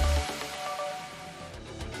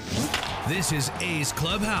 This is A's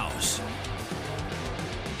Clubhouse.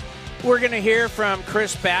 We're going to hear from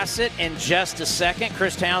Chris Bassitt in just a second.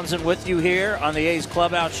 Chris Townsend with you here on the A's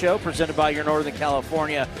Clubhouse Show, presented by your Northern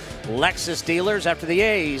California Lexus dealers, after the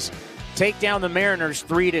A's take down the Mariners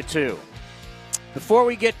 3-2. Before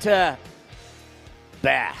we get to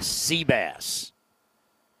Seabass,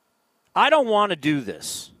 I don't want to do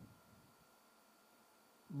this,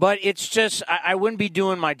 but it's just I wouldn't be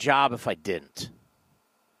doing my job if I didn't.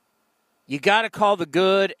 You got to call the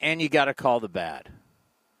good and you got to call the bad.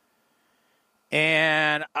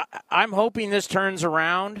 And I'm hoping this turns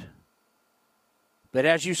around. But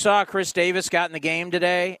as you saw, Chris Davis got in the game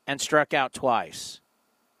today and struck out twice.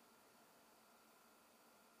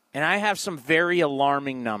 And I have some very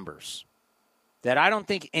alarming numbers that I don't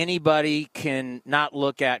think anybody can not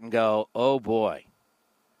look at and go, oh boy.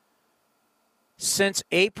 Since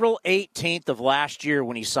April 18th of last year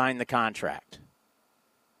when he signed the contract,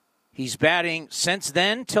 he's batting, since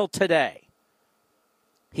then till today,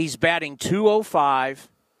 he's batting .205,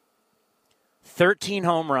 13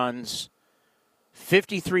 home runs,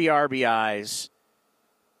 53 RBIs,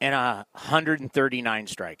 and 139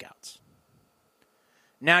 strikeouts.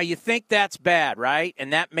 Now, you think that's bad, right?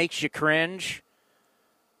 And that makes you cringe,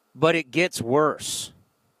 but it gets worse.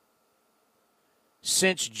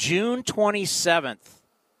 Since June 27th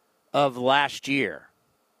of last year,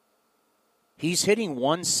 he's hitting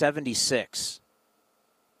 176.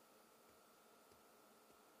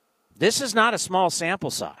 This is not a small sample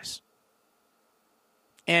size.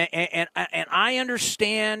 And I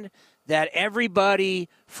understand that everybody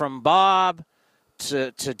from Bob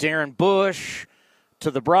to Darren Bush to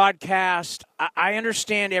the broadcast, I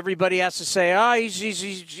understand everybody has to say, oh,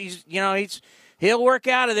 he'll work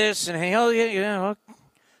out of this, and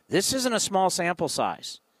this isn't a small sample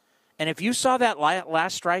size. And if you saw that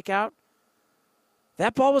last strikeout,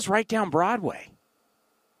 that ball was right down Broadway.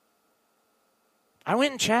 I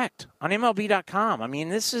went and checked on MLB.com. I mean,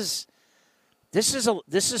 this is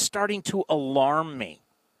starting to alarm me.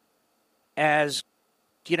 As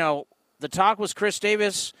the talk was Chris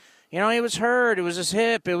Davis. He was hurt. It was his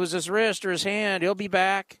hip. It was his wrist or his hand. He'll be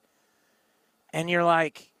back. And you're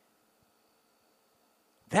like,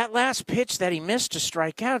 that last pitch that he missed to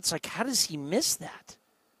strike out. It's like, how does he miss that?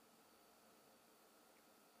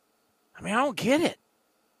 I mean, I don't get it.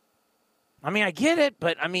 I mean, I get it,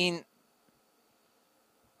 but I mean,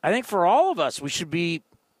 I think for all of us, we should be.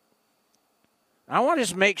 I want to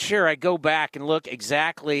just make sure I go back and look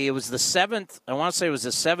exactly. It was the seventh. I want to say it was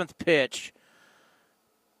the seventh pitch.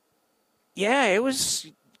 Yeah, it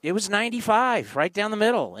was 95 right down the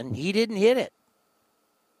middle, and he didn't hit it.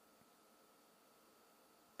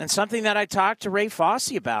 And something that I talked to Ray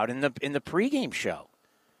Fosse about in the pregame show.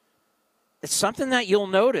 It's something that you'll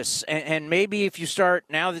notice, and maybe if you start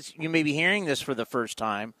now that you may be hearing this for the first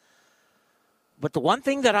time. But the one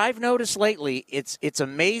thing that I've noticed lately, it's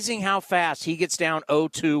amazing how fast he gets down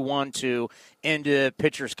 0-2, 1-2 into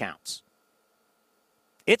pitchers' counts.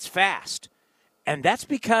 It's fast. And that's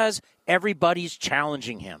because everybody's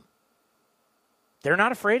challenging him. They're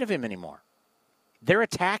not afraid of him anymore. They're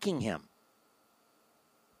attacking him.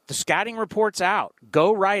 The scouting report's out.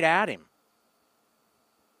 Go right at him.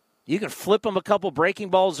 You can flip him a couple breaking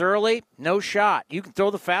balls early, no shot. You can throw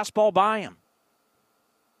the fastball by him.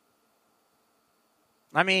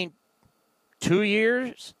 I mean, 2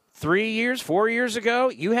 years, 3 years, 4 years ago,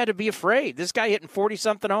 you had to be afraid. This guy hitting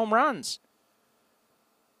 40-something home runs.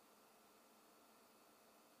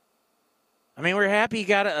 I mean, we're happy he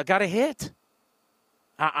got a hit.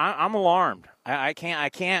 I'm alarmed. I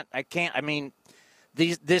can't. I mean,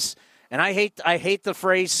 this, and I hate the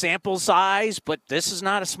phrase sample size, but this is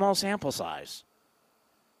not a small sample size.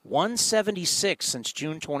 176 since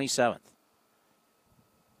June 27th.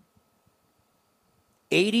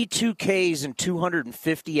 82 Ks and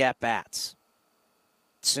 250 at-bats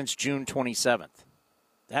since June 27th.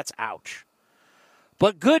 That's ouch.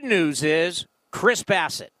 But good news is Chris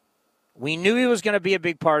Bassitt. We knew he was going to be a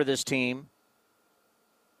big part of this team.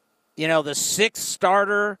 The sixth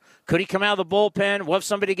starter. Could he come out of the bullpen? What if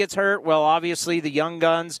somebody gets hurt? Well, obviously the young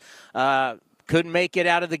guns couldn't make it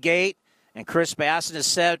out of the gate. And Chris Bassitt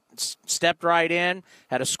has stepped right in,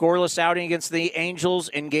 had a scoreless outing against the Angels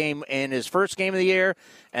in his first game of the year.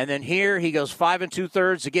 And then here he goes 5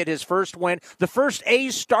 2/3 to get his first win. The first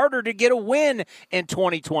A's starter to get a win in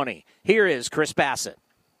 2020. Here is Chris Bassitt.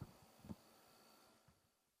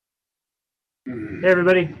 Hey,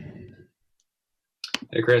 everybody.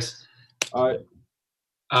 Hey, Chris. How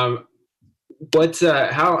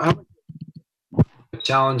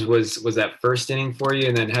challenge was that first inning for you,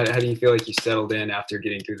 and then how do you feel like you settled in after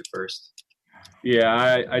getting through the first?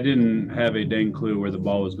 Yeah, I didn't have a dang clue where the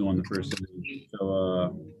ball was going the first inning.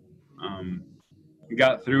 So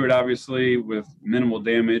Got through it obviously with minimal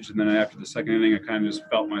damage, and then after the second inning, I kind of just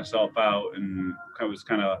felt myself out and I was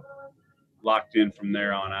kind of locked in from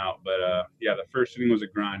there on out. But yeah, the first inning was a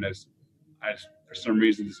grind. I just for some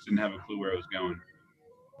reason just didn't have a clue where it was going.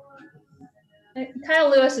 Kyle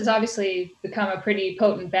Lewis has obviously become a pretty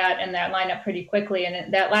potent bat in that lineup pretty quickly.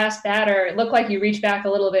 And that last batter, it looked like you reached back a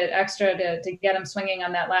little bit extra to get him swinging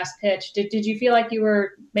on that last pitch. Did you feel like you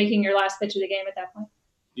were making your last pitch of the game at that point?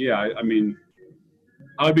 Yeah, I mean,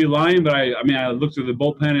 I would be lying, but I looked at the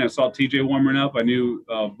bullpen and I saw TJ warming up. I knew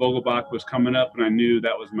Vogelbach was coming up, and I knew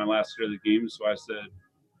that was my last hit of the game. So I said,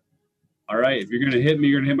 all right, if you're going to hit me,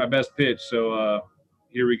 you're going to hit my best pitch. So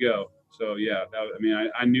here we go. So, yeah,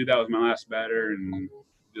 I knew that was my last batter and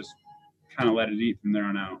just kind of let it eat from there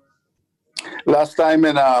on out. Last time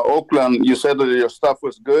in Oakland, you said that your stuff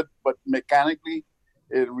was good, but mechanically,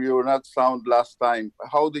 you were not sound last time.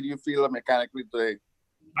 How did you feel mechanically today?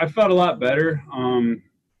 I felt a lot better.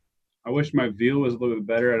 I wish my velo was a little bit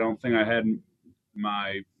better. I don't think I had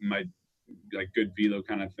my like good velo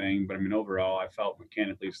kind of thing, but I mean overall I felt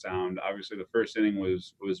mechanically sound. Obviously the first inning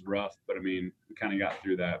was rough, but I mean we kind of got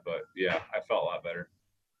through that. But yeah, I felt a lot better.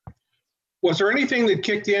 Was there anything that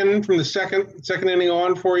kicked in from the second inning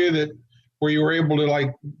on for you that where you were able to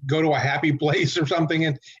like go to a happy place or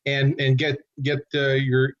something and get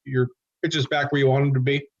your pitches back where you wanted to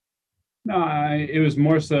be? No, it was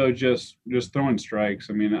more so just throwing strikes.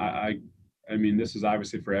 I mean, I mean, this is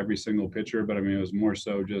obviously for every single pitcher, but I mean, it was more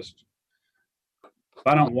so just if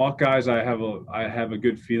I don't walk guys, I have a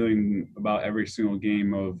good feeling about every single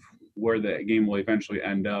game of where the game will eventually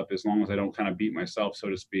end up, as long as I don't kind of beat myself, so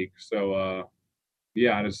to speak. So,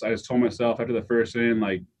 yeah, I just told myself after the first inning,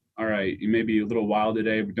 like, all right, you may be a little wild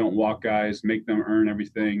today, but don't walk guys, make them earn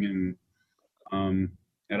everything, and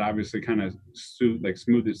it obviously kind of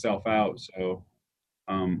smoothed itself out. So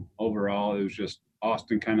overall, it was just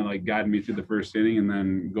Austin kind of like guided me through the first inning and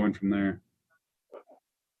then going from there.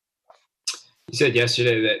 You said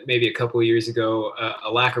yesterday that maybe a couple of years ago, a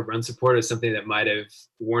lack of run support is something that might have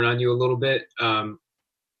worn on you a little bit.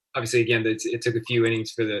 Obviously, again, it took a few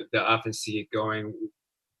innings for the offense to get going.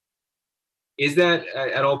 Is that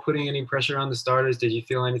at all putting any pressure on the starters? Did you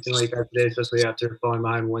feel anything like that today, especially after falling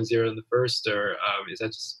behind 1-0 in the first, or is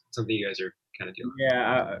that just something you guys are kind of dealing with?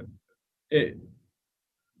 Yeah,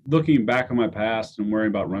 looking back on my past and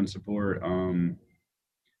worrying about run support,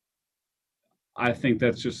 I think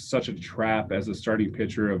that's just such a trap as a starting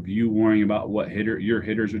pitcher of you worrying about what your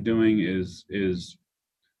hitters are doing is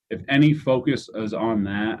if any focus is on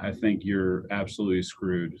that, I think you're absolutely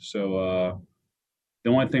screwed. So the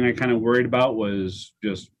only thing I kind of worried about was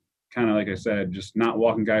just kind of like I said, just not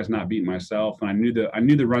walking guys, not beating myself. And I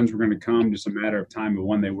knew the runs were going to come, just a matter of time of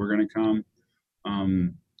when they were going to come.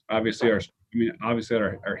 Obviously our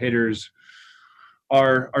hitters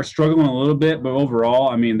are struggling a little bit, but overall,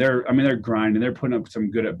 I mean they're grinding, they're putting up some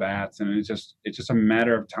good at bats, and it's just a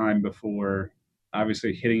matter of time before.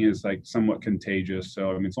 Obviously, hitting is like somewhat contagious, so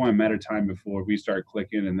I mean it's only a matter of time before we start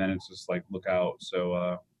clicking, and then it's just like look out.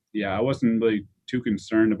 So yeah, I wasn't really too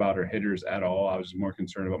concerned about our hitters at all. I was more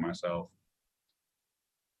concerned about myself.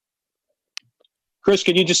 Chris,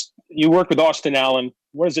 you work with Austin Allen.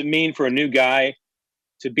 What does it mean for a new guy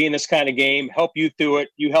to be in this kind of game, help you through it?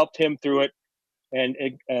 You helped him through it, and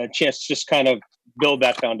a chance to just kind of build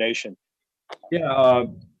that foundation. Yeah,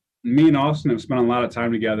 me and Austin have spent a lot of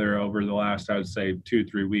time together over the last, I would say,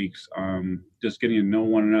 2-3 weeks, just getting to know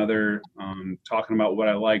one another, talking about what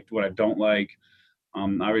I liked, what I don't like.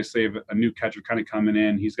 Obviously, if a new catcher kind of coming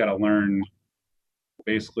in, he's got to learn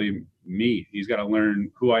basically me. He's got to learn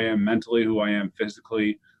who I am mentally, who I am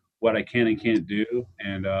physically, what I can and can't do.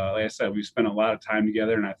 And like I said, we've spent a lot of time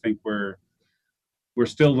together, and I think we're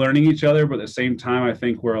still learning each other. But at the same time, I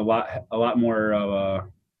think we're a lot more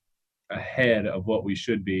ahead of what we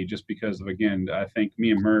should be, just because of, again, I think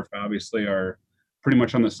me and Murph obviously are pretty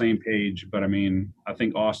much on the same page. But I mean, I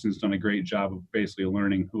think Austin's done a great job of basically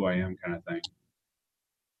learning who I am, kind of thing.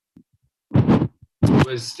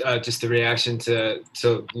 Was just the reaction to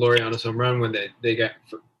Laureano's home run when they got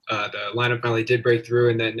the lineup finally did break through,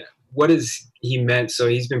 and then what has he meant? So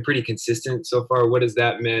he's been pretty consistent so far. What has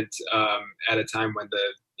that meant at a time when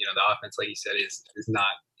the offense, like you said, is not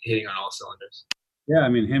hitting on all cylinders? Yeah, I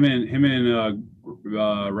mean him and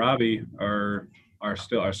Robbie are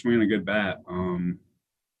swinging a good bat,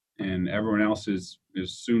 and everyone else is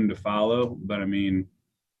soon to follow. But I mean,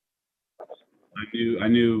 I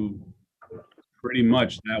knew. Pretty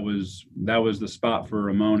much that was the spot for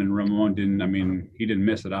Ramon, and Ramon he didn't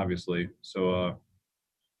miss it, obviously. So, I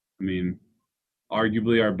mean,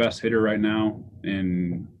 arguably our best hitter right now,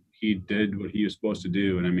 and he did what he was supposed to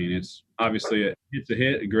do. And I mean, it's obviously it's a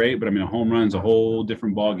hit, great, but I mean, a home run's a whole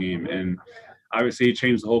different ball game. And obviously he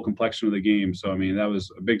changed the whole complexion of the game. So, I mean, that was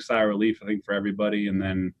a big sigh of relief, I think, for everybody. And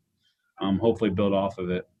then hopefully build off of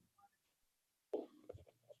it.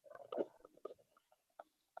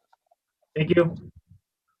 Thank you.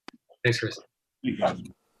 Thanks, Chris. Thank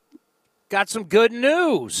you. Got some good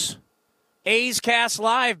news. A's Cast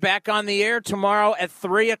Live back on the air tomorrow at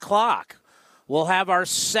 3 o'clock. We'll have our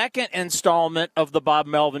second installment of the Bob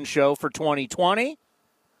Melvin Show for 2020.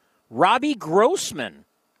 Robbie Grossman,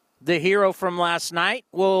 the hero from last night,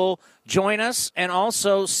 will join us, and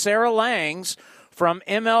also Sarah Langs from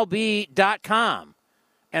MLB.com.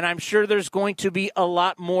 And I'm sure there's going to be a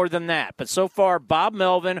lot more than that. But so far, Bob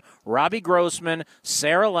Melvin, Robbie Grossman,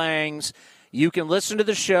 Sarah Langs. You can listen to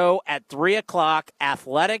the show at 3 o'clock,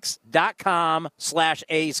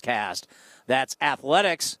 athletics.com/A'sCast. That's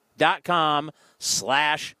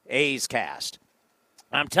athletics.com/A'sCast.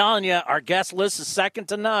 I'm telling you, our guest list is second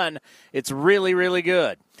to none. It's really, really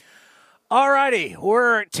good. All righty,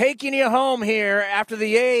 we're taking you home here after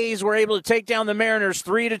the A's were able to take down the Mariners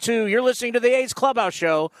 3-2. You're listening to the A's Clubhouse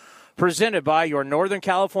Show, presented by your Northern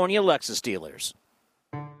California Lexus dealers.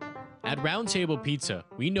 At Round Table Pizza,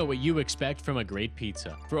 we know what you expect from a great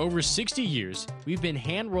pizza. For over 60 years, we've been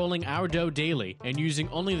hand-rolling our dough daily and using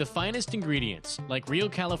only the finest ingredients, like real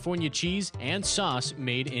California cheese and sauce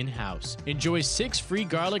made in-house. Enjoy 6 free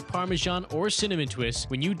garlic parmesan or cinnamon twists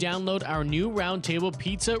when you download our new Round Table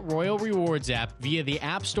Pizza Royal Rewards app via the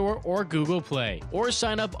App Store or Google Play. Or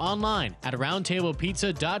sign up online at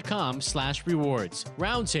roundtablepizza.com/rewards.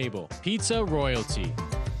 Round Table, pizza royalty.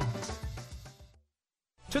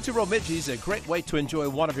 Tootsie Roll Midgie is a great way to enjoy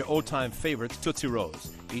one of your old-time favorites, Tootsie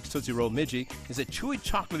Rolls. Each Tootsie Roll Midgie is a chewy,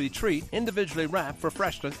 chocolatey treat individually wrapped for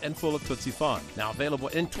freshness and full of Tootsie Fun. Now available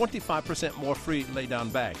in 25% more free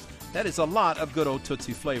lay-down bags. That is a lot of good old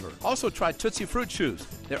Tootsie flavor. Also try Tootsie Fruit Chews.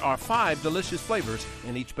 There are 5 delicious flavors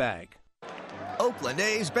in each bag. Oakland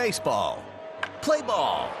A's baseball. Play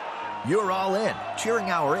ball. You're all in, cheering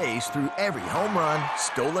our A's through every home run,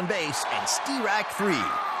 stolen base, and Stirac 3.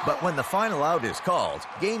 But when the final out is called,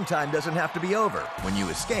 game time doesn't have to be over when you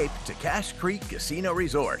escape to Cache Creek Casino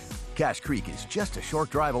Resort. Cache Creek is just a short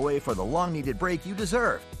drive away for the long-needed break you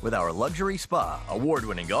deserve with our luxury spa,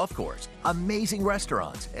 award-winning golf course, amazing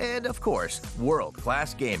restaurants, and, of course,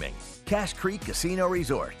 world-class gaming. Cache Creek Casino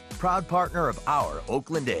Resort, proud partner of our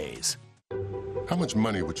Oakland A's. How much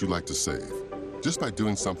money would you like to save just by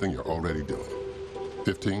doing something you're already doing?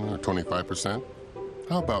 15 or 25%?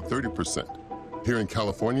 How about 30%? Here in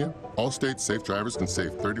California, Allstate safe drivers can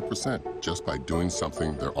save 30% just by doing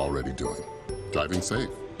something they're already doing. Driving safe.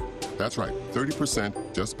 That's right,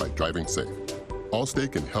 30% just by driving safe.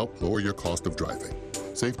 Allstate can help lower your cost of driving.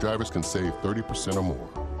 Safe drivers can save 30% or more.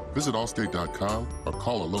 Visit allstate.com or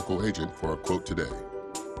call a local agent for a quote today.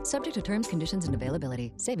 Subject to terms, conditions, and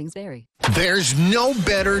availability. Savings vary. There's no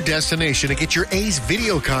better destination to get your A's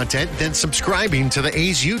video content than subscribing to the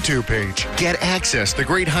A's YouTube page. Get access to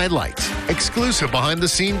great highlights, exclusive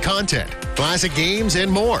behind-the-scene content, classic games,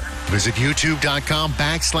 and more. Visit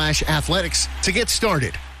youtube.com/athletics to get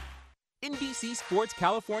started. NBC Sports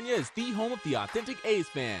California is the home of the authentic A's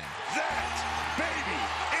fan. That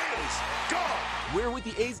baby is gone. We're with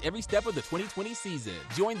the A's every step of the 2020 season.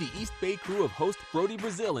 Join the East Bay crew of host Brody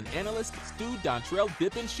Brazil and analyst Stu, Dontrell,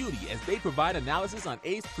 Dip, and Shooty as they provide analysis on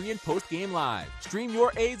A's pre- and post-game live. Stream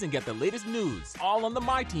your A's and get the latest news, all on the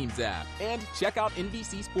My Teams app. And check out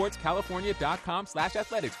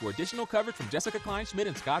NBCSportsCalifornia.com/athletics for additional coverage from Jessica Kleinschmidt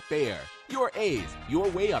and Scott Bair. Your A's, your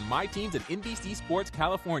way on My Teams and NBC Sports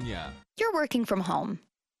California. You're working from home.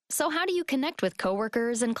 So how do you connect with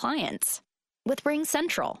coworkers and clients? With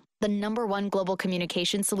RingCentral, the #1 global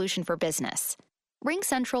communication solution for business.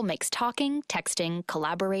 RingCentral makes talking, texting,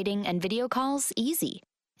 collaborating, and video calls easy.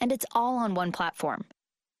 And it's all on one platform.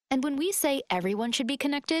 And when we say everyone should be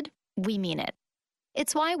connected, we mean it.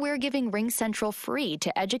 It's why we're giving RingCentral free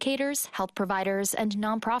to educators, health providers, and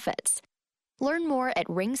nonprofits. Learn more at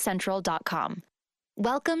ringcentral.com.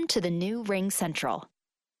 Welcome to the new RingCentral.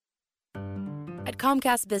 At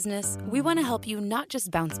Comcast Business, we want to help you not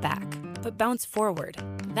just bounce back, but bounce forward.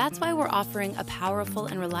 That's why we're offering a powerful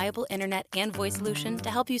and reliable internet and voice solution to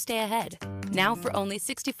help you stay ahead. Now for only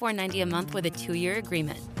 $64.90 a month with a 2-year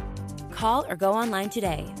agreement. Call or go online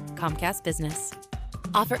today. Comcast Business.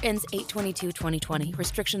 Offer ends 8/22/2020.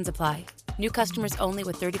 Restrictions apply. New customers only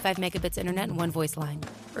with 35 megabits internet and 1 voice line.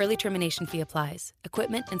 Early termination fee applies.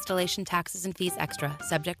 Equipment, installation, taxes, and fees extra.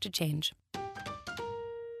 Subject to change.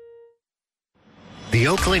 The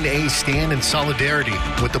Oakland A's stand in solidarity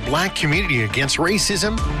with the black community against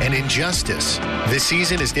racism and injustice. This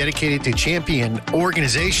season is dedicated to champion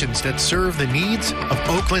organizations that serve the needs of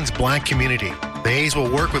Oakland's black community. The A's will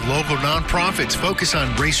work with local nonprofits focused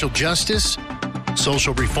on racial justice,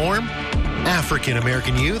 social reform, African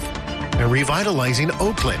American youth, and revitalizing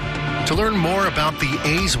Oakland. To learn more about the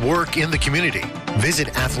A's work in the community,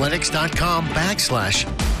 visit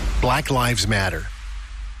athletics.com/Black Lives Matter.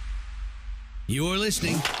 You're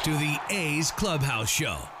listening to the A's Clubhouse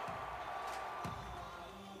Show.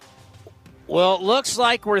 Well, it looks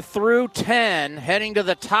like we're through 10, heading to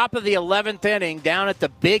the top of the 11th inning down at the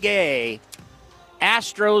Big A.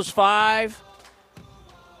 Astros 5,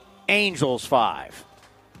 Angels 5.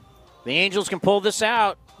 The Angels can pull this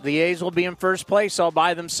out. The A's will be in first place all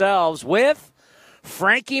by themselves with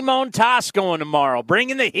Frankie Montas going tomorrow,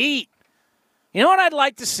 bringing the heat. You know what I'd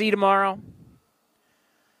like to see tomorrow?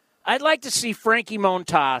 I'd like to see Frankie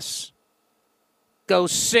Montas go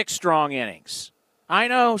 6 strong innings. I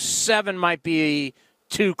know 7 might be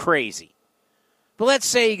too crazy. But let's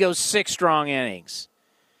say he goes 6 strong innings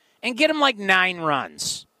and get him like 9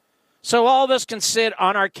 runs. So all of us can sit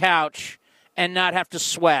on our couch and not have to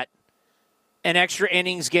sweat an extra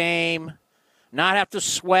innings game, not have to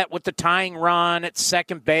sweat with the tying run at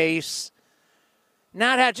second base.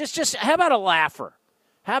 Not have just how about a laugher?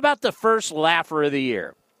 How about the first laugher of the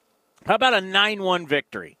year? How about a 9-1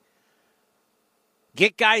 victory?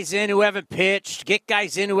 Get guys in who haven't pitched. Get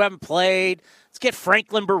guys in who haven't played. Let's get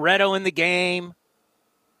Franklin Barreto in the game.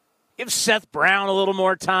 Give Seth Brown a little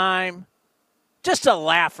more time. Just a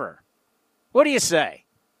laugher. What do you say?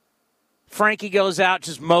 Frankie goes out,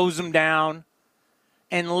 just mows them down,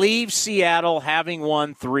 and leaves Seattle having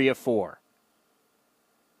won 3 of 4.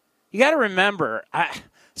 You got to remember,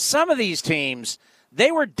 some of these teams,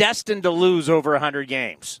 they were destined to lose over 100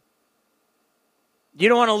 games. You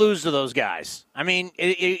don't want to lose to those guys. I mean,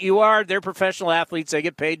 they're professional athletes. They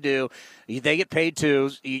get paid due. They get paid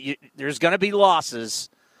too. There's going to be losses.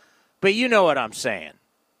 But you know what I'm saying.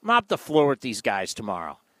 Mop the floor with these guys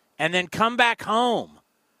tomorrow. And then come back home.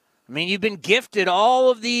 I mean, you've been gifted all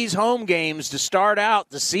of these home games to start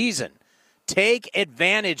out the season. Take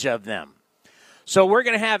advantage of them. So we're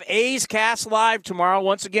going to have A's Cast live tomorrow.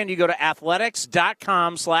 Once again, you go to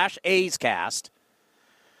athletics.com/A's Cast.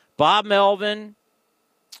 Bob Melvin,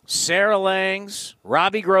 Sarah Langs,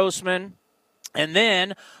 Robbie Grossman, and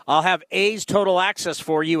then I'll have A's Total Access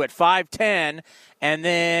for you at 5:10, and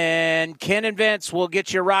then Ken and Vince will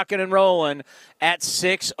get you rocking and rolling at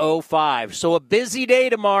 6:05. So a busy day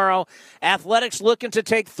tomorrow. Athletics looking to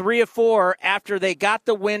take 3 of 4 after they got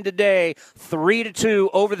the win today, 3-2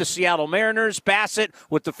 over the Seattle Mariners. Bassett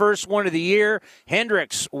with the first one of the year.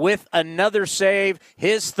 Hendricks with another save,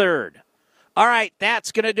 his third. All right,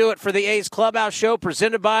 that's going to do it for the A's Clubhouse Show,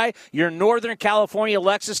 presented by your Northern California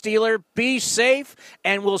Lexus dealer. Be safe,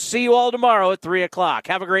 and we'll see you all tomorrow at 3 o'clock.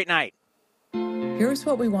 Have a great night. Here's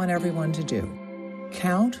what we want everyone to do.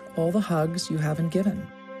 Count all the hugs you haven't given,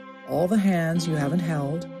 all the hands you haven't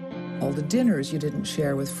held, all the dinners you didn't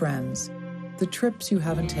share with friends, the trips you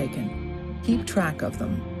haven't taken. Keep track of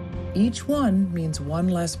them. Each one means one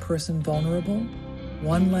less person vulnerable,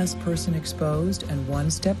 one less person exposed, and one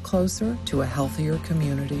step closer to a healthier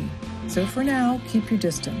community. So for now, keep your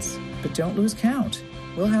distance, but don't lose count.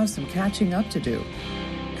 We'll have some catching up to do.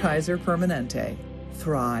 Kaiser Permanente.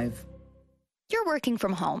 Thrive. You're working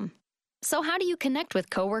from home. So how do you connect with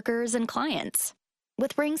coworkers and clients?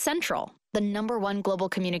 With RingCentral, the #1 global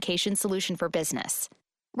communication solution for business.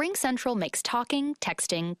 RingCentral makes talking,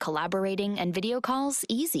 texting, collaborating, and video calls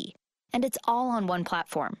easy. And it's all on one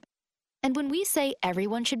platform. And when we say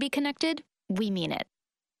everyone should be connected, we mean it.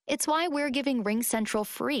 It's why we're giving RingCentral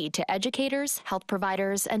free to educators, health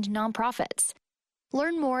providers, and nonprofits.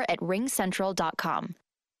 Learn more at ringcentral.com.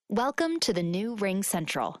 Welcome to the new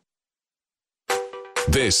RingCentral.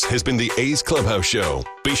 This has been the A's Clubhouse Show.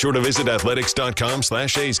 Be sure to visit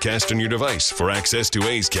athletics.com/A's Cast on your device for access to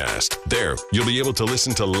A's Cast. There, you'll be able to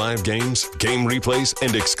listen to live games, game replays,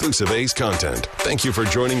 and exclusive A's content. Thank you for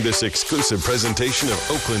joining this exclusive presentation of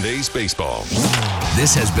Oakland A's baseball.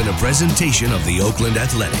 This has been a presentation of the Oakland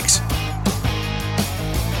Athletics.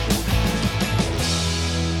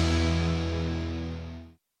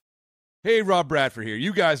 Hey, Rob Bradford here.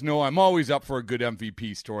 You guys know I'm always up for a good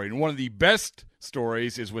MVP story, and one of the best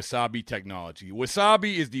stories is Wasabi Technology.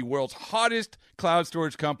 Wasabi is the world's hottest cloud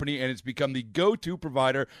storage company, and it's become the go-to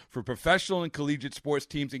provider for professional and collegiate sports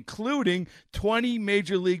teams, including 20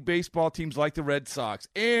 Major League Baseball teams like the Red Sox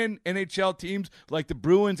and NHL teams like the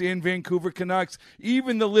Bruins and Vancouver Canucks.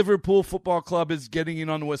 Even the Liverpool Football Club is getting in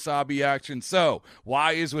on the Wasabi action. So,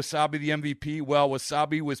 why is Wasabi the MVP? Well,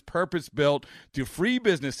 Wasabi was purpose-built to free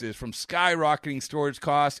businesses from skyrocketing storage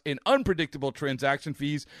costs and unpredictable transaction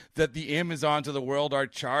fees that the Amazons of the world are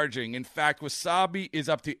charging. In fact, Wasabi is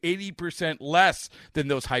up to 80% less than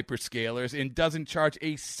those hyperscalers and doesn't charge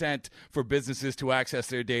a cent for businesses to access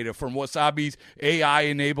their data. From Wasabi's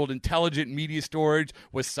AI-enabled intelligent media storage,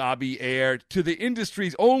 Wasabi Air, to the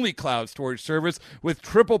industry's only cloud storage service with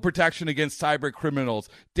triple protection against cyber criminals,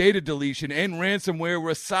 data deletion, and ransomware,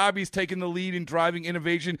 Wasabi's taken the lead in driving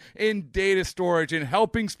innovation in data storage and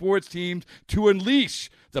helping sports teams to unleash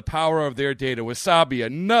the power of their data. Wasabi,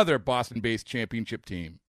 another Boston-based championship team.